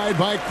occupied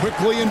by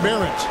Quickly and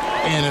Barrett.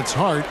 And it's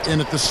Hart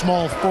in at the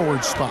small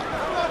forward spot.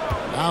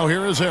 Now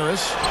here is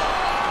Harris.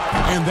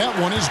 And that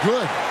one is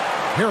good.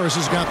 Harris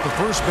has got the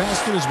first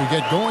basket as we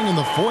get going in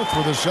the fourth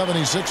for the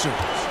 76ers.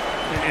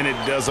 And it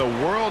does a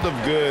world of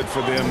good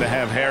for them to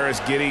have Harris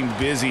getting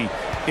busy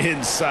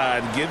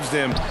inside. Gives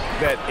them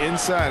that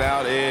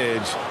inside-out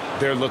edge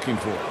they're looking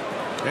for.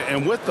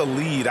 And with the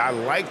lead, I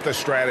like the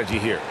strategy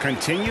here.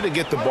 Continue to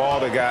get the ball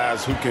to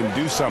guys who can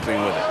do something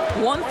with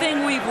it. One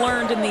thing we've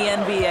learned in the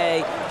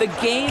NBA, the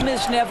game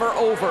is never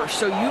over.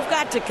 So you've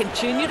got to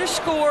continue to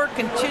score,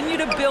 continue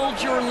to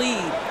build your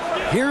lead.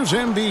 Here's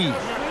Embiid,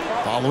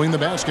 following the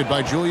basket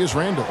by Julius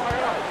Randle.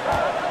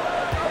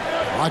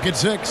 Clock at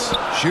 6,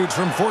 shoots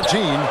from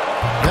 14.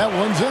 That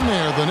one's in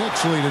there. The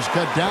Knicks lead is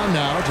cut down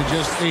now to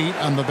just 8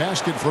 on the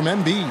basket from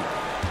Embiid.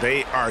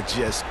 They are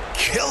just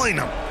killing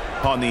them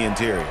on the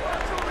interior.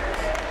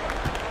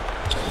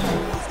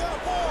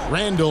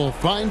 Randall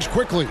finds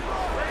Quickly.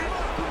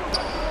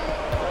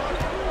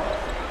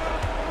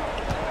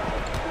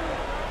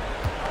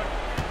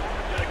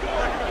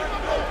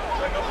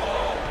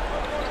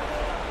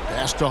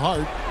 Pass to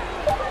Hart.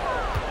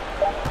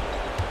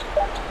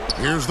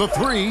 Here's the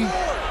 3.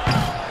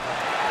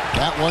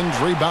 That one's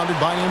rebounded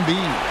by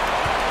Embiid.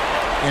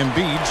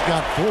 Embiid's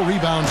got 4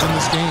 rebounds in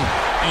this game.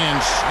 And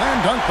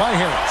slam dunk by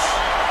Harris.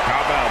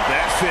 How about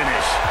that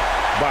finish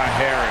by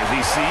Harris?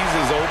 He sees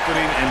his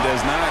opening and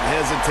does not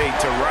hesitate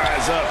to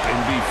rise up and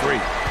be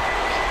free.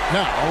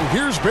 Now,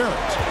 here's Barrett.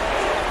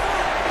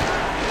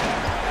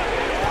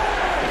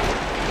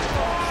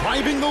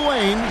 Driving the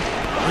lane.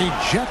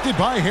 Rejected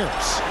by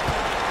Harris.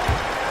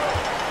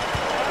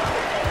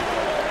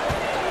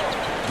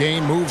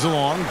 Game moves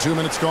along. 2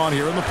 minutes gone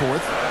here in the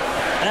fourth.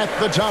 At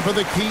the top of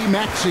the key,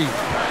 Maxey.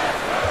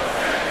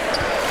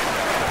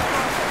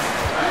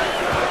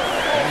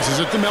 Passes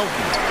it to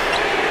Melton.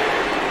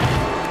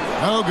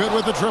 No good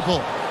with the triple.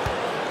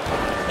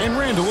 And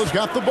Randall has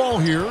got the ball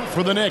here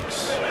for the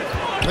Knicks.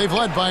 They've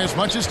led by as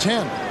much as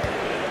 10.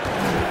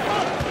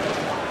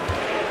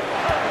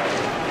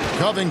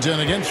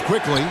 Covington against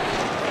Quickly.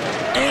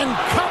 And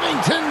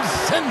Covington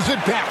sends it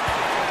back.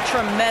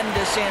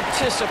 Tremendous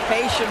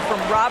anticipation from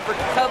Robert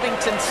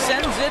Covington,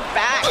 sends it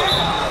back.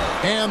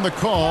 And the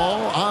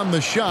call on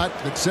the shot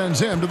that sends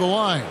him to the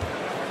line.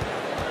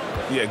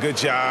 Yeah, good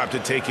job to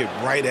take it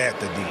right at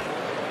the D.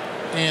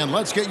 And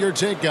let's get your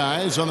take,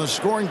 guys, on the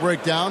scoring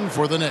breakdown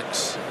for the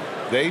Knicks.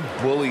 They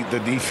bullied the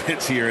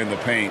defense here in the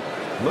paint.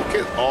 Look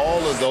at all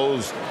of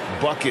those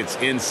buckets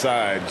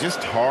inside.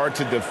 Just hard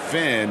to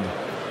defend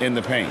in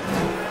the paint.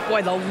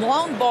 Boy, the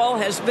long ball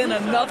has been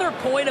another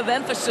point of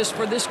emphasis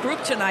for this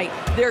group tonight.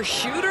 Their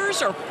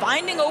shooters are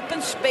finding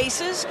open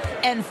spaces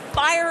and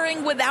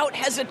firing without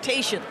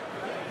hesitation.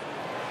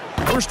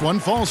 First one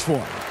falls for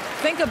him.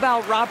 Think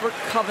about Robert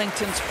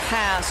Covington's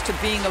path to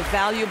being a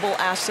valuable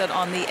asset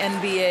on the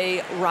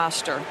NBA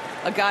roster.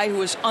 A guy who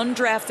was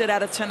undrafted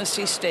out of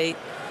Tennessee State,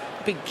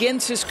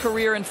 begins his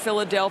career in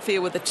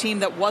Philadelphia with a team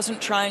that wasn't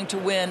trying to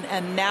win,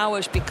 and now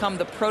has become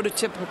the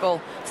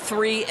prototypical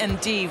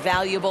 3-and-D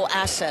valuable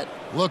asset.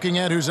 Looking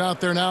at who's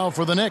out there now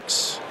for the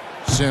Knicks.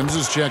 Sims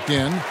is checked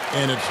in,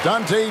 and it's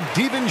Dante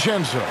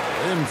DiVincenzo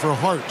in for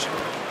Hart.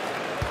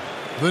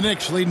 The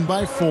Knicks leading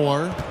by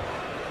 4.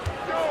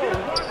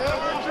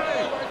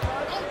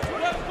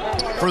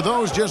 For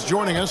those just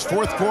joining us,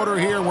 fourth quarter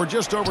here, we're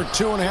just over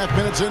 2.5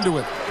 minutes into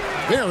it.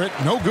 Barrett,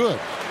 no good.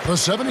 The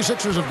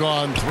 76ers have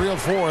gone 3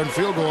 of 4 in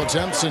field goal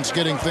attempts since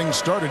getting things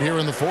started here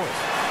in the fourth.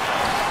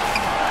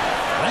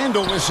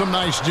 Randall with some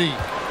nice D.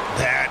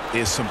 That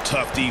is some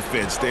tough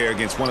defense there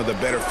against one of the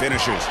better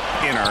finishers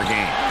in our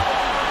game.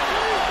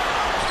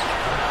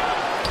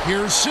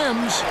 Here's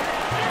Sims.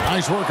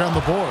 Nice work on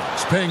the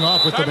boards, paying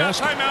off with the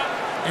basket.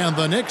 And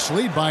the Knicks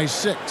lead by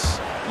 6.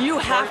 You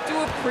have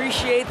to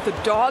appreciate the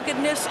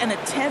doggedness and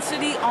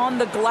intensity on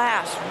the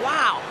glass.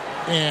 Wow.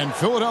 And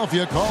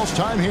Philadelphia calls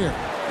time here.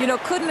 You know,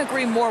 couldn't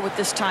agree more with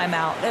this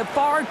timeout. There are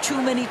far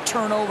too many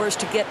turnovers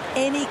to get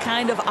any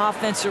kind of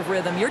offensive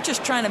rhythm. You're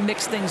just trying to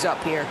mix things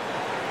up here.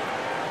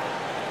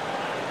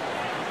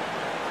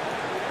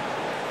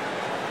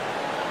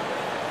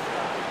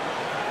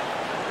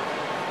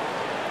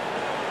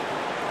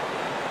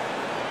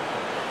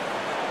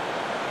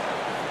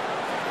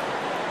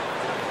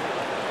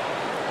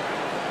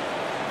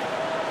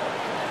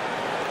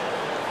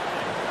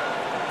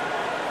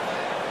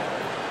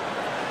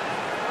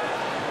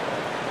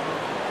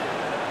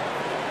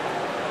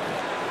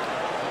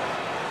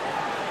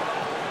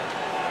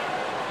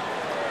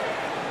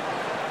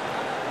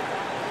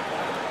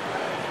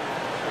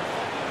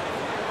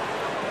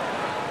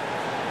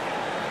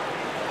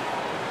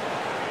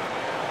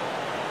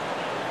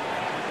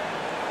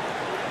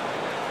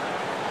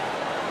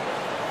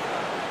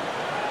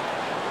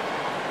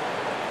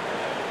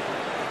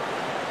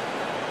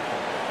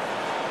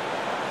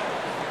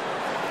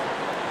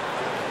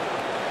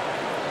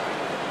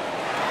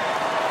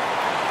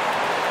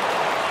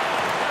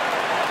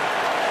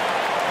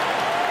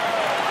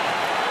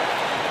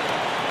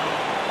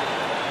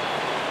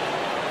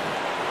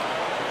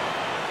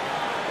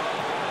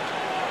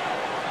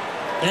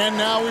 And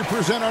now we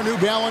present our New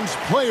Balance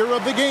Player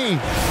of the Game.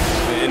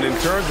 And in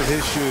terms of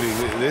his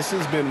shooting, this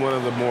has been one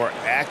of the more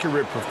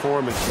accurate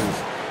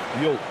performances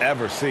you'll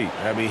ever see.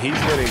 I mean, he's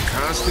been in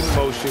constant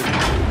motion,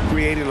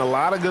 creating a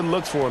lot of good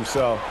looks for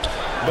himself.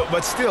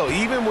 But still,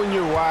 even when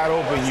you're wide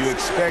open, you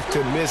expect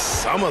to miss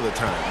some of the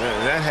time.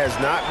 And that has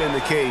not been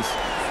the case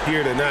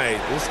here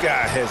tonight. This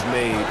guy has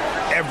made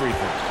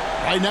everything.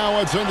 Right now,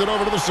 let's send it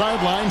over to the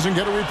sidelines and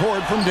get a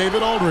report from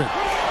David Aldridge.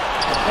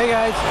 Hey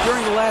guys,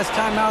 during the last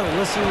timeout, I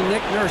listened to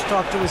Nick Nurse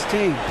talk to his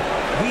team.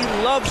 He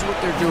loves what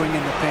they're doing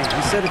in the paint.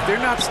 He said if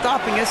they're not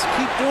stopping us,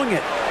 keep doing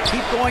it.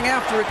 Keep going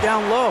after it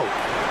down low.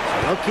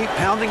 So they'll keep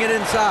pounding it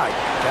inside,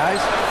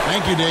 guys.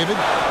 Thank you, David.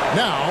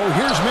 Now,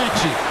 here's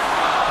Maxey.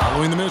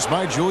 Following the miss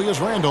by Julius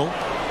Randle.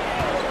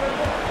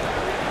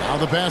 Now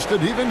the pass to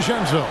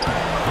DiVincenzo.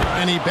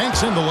 And he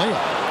banks in the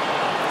layup.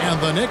 And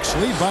the Knicks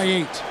lead by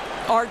 8.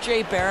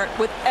 R.J. Barrett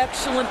with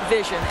excellent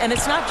vision. And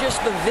it's not just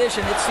the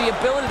vision, it's the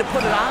ability to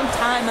put it on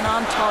time and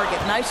on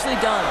target. Nicely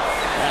done.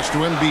 Pass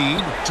to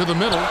Embiid, to the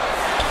middle.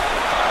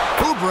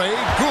 Oubre,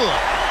 good.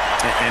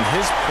 And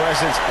his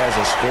presence as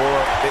a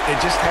scorer, it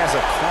just has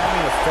a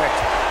calming effect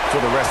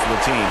for the rest of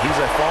the team. He's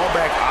a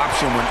fallback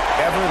option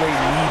whenever they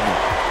need him.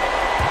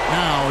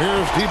 Now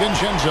here's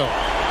DiVincenzo.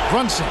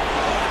 Brunson.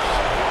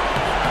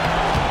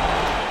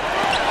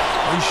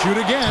 They shoot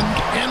again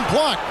and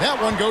block. That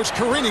one goes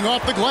careening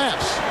off the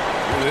glass.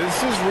 This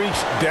has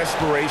reached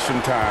desperation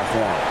time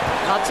for him.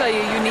 I'll tell you,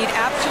 you need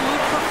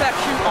absolute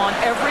perfection on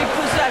every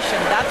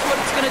possession. That's what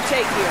it's going to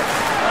take here.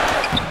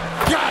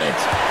 Got it.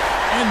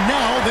 And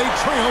now they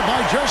trail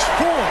by just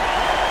 4.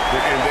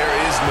 And there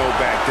is no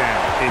back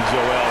down in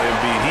Joel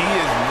Embiid. He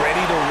is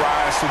ready to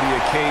rise to the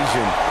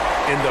occasion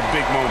in the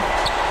big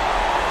moments.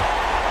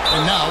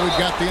 And now we've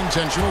got the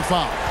intentional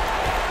foul.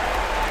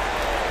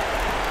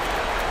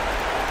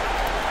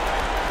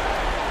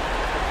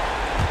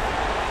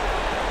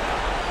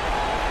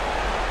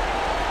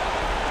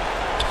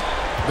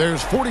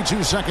 There's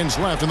 42 seconds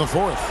left in the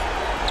 4th.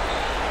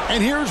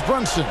 And here's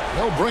Brunson.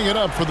 He'll bring it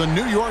up for the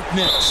New York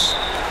Knicks.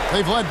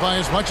 They've led by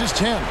as much as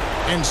 10,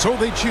 and so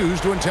they choose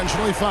to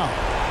intentionally foul.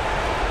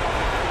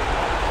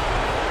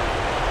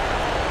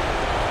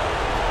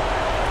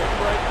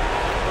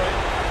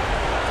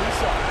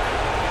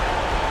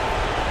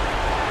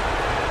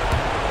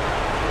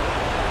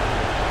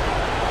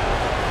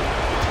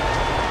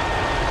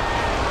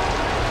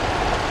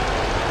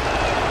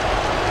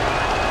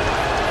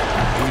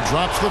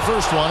 Drops the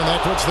first one, and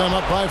that puts them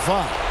up by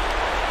 5.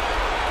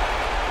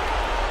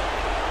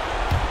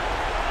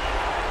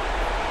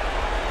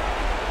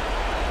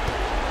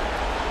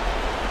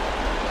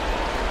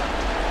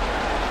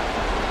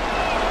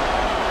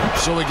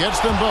 So he gets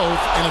them both,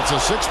 and it's a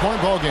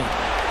 6-point ball game.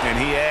 And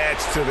he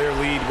adds to their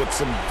lead with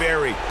some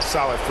very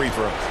solid free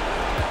throws.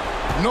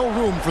 No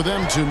room for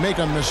them to make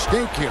a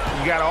mistake here.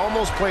 You got to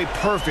almost play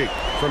perfect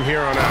from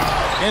here on out.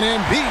 And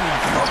Embiid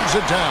throws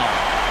it down.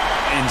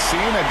 And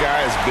seeing a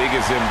guy as big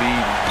as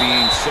Embiid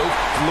being so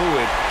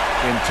fluid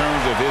in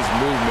terms of his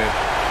movement,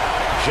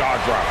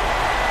 jaw-dropping.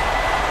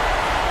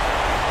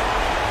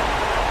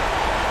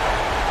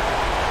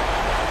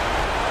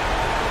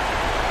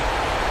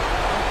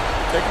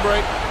 Take a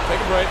break. Take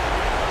a break.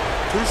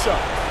 2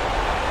 shots.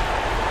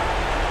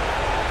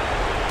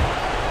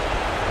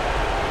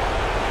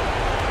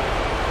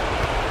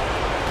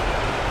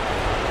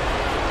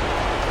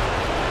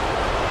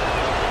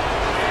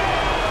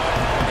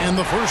 And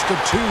the first of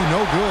 2,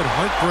 no good.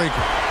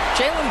 Heartbreaker.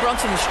 Jalen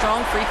Brunson, a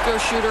strong free throw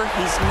shooter.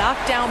 He's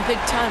knocked down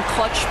big-time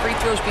clutch free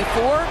throws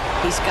before.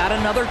 He's got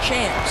another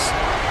chance.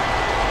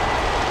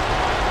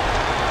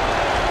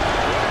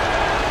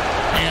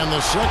 And And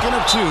the second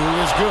of 2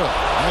 is good.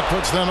 That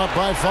puts them up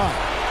by 5.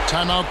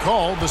 Timeout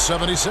called the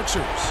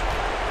 76ers.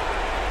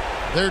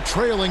 They're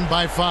trailing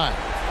by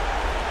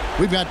 5.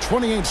 We've got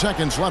 28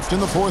 seconds left in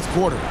the fourth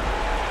quarter.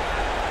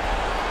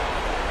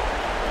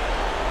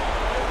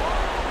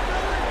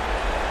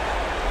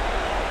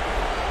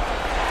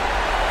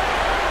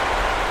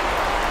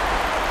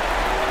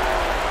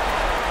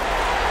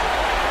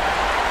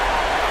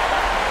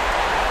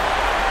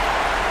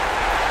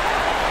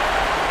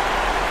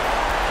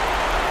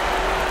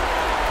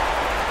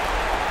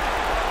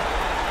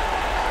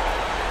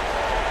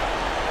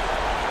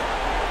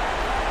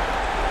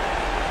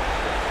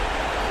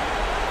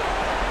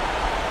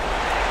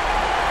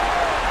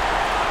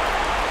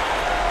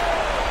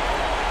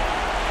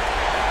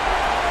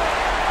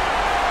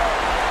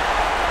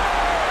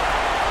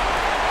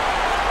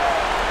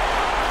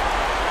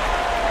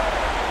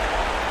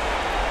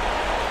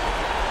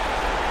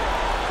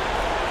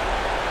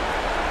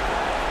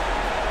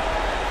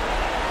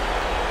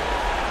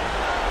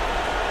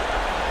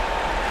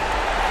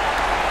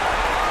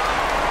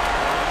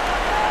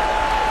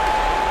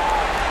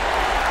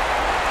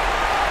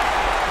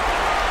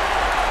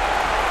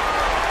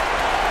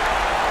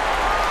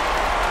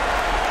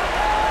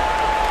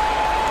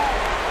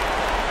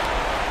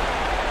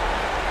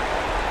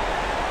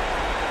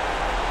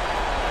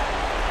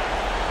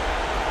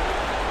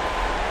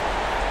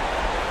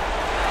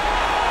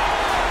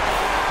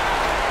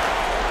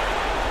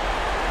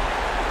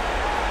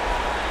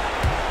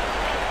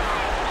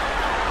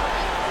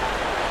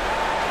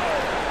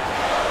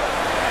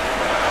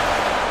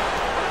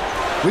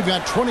 We've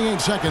got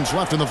 28 seconds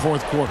left in the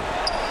fourth quarter.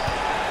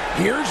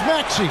 Here's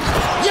Maxey.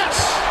 Yes!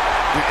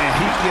 And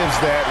he gives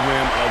that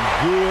rim a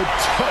good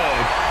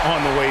tug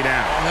on the way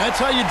down. And that's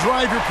how you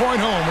drive your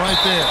point home right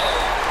there.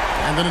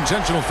 And an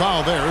intentional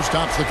foul there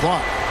stops the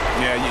clock.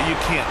 Yeah, you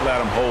can't let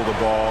him hold the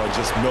ball and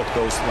just milk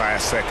those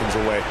last seconds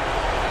away.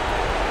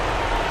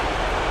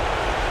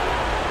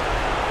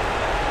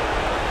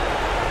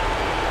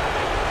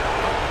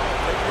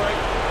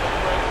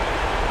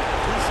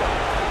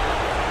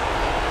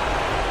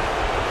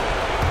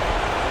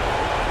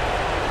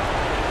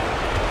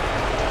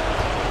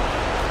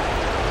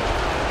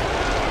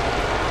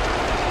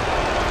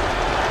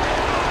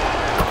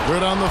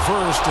 Good on the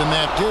first, and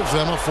that gives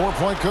them a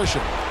 4-point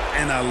cushion.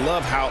 And I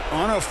love how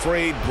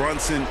unafraid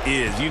Brunson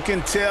is. You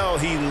can tell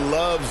he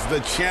loves the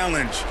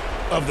challenge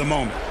of the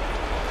moment.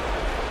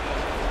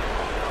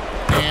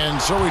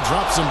 And so he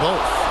drops them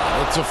both.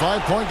 It's a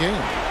 5-point game.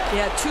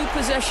 Yeah,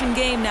 2-possession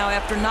game now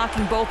after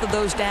knocking both of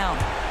those down.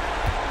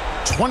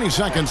 20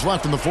 seconds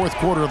left in the fourth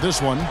quarter of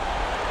this one.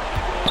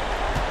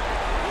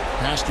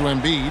 Pass to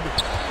Embiid.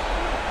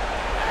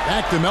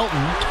 Back to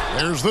Melton.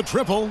 There's the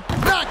triple.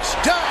 Knocks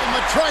down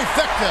the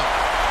trifecta.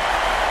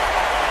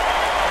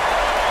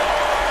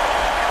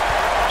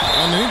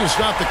 And they need to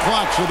stop the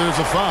clock, so there's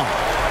a foul.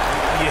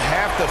 You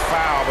have to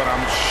foul, but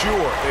I'm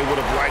sure they would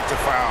have liked to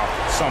foul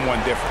someone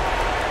different.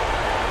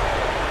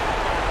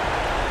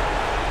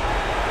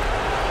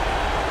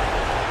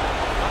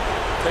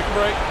 Take a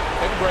break.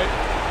 Take a break.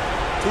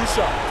 2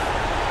 shots.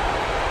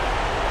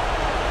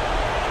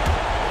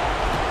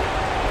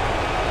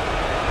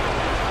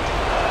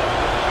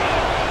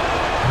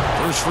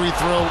 First free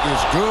throw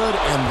is good,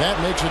 and that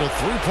makes it a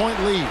 3-point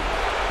lead.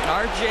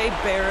 R.J.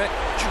 Barrett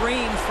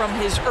dreamed from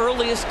his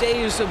earliest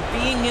days of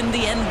being in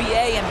the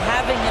NBA and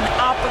having an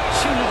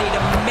opportunity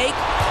to make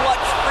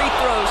clutch free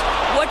throws.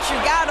 What you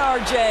got,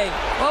 R.J.?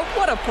 Well,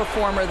 what a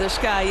performer this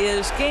guy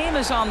is. Game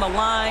is on the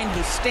line.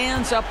 He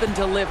stands up and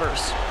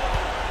delivers.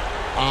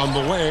 On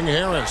the wing,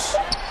 Harris.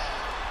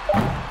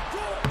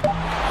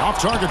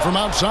 Off target from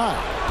outside.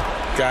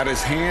 Got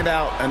his hand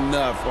out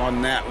enough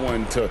on that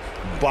one to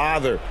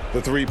bother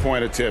the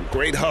three-point attempt.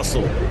 Great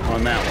hustle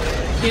on that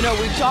one. You know,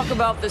 we talk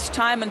about this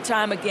time and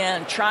time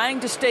again, trying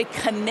to stay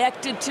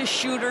connected to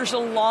shooters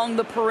along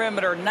the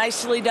perimeter.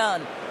 Nicely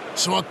done.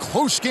 So a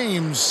close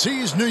game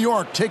sees New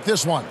York take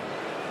this one.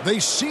 They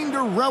seem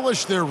to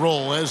relish their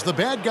role as the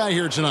bad guy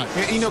here tonight.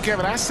 You know,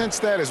 Kevin, I sense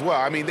that as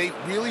well. I mean, they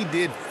really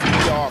did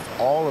feed off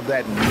all of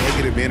that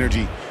negative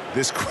energy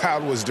this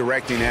crowd was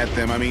directing at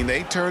them. I mean,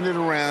 they turned it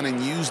around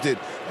and used it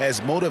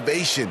as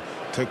motivation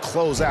to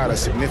close out a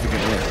significant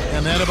win.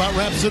 And that about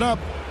wraps it up.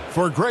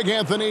 For Greg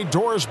Anthony,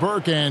 Doris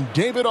Burke, and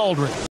David Aldridge.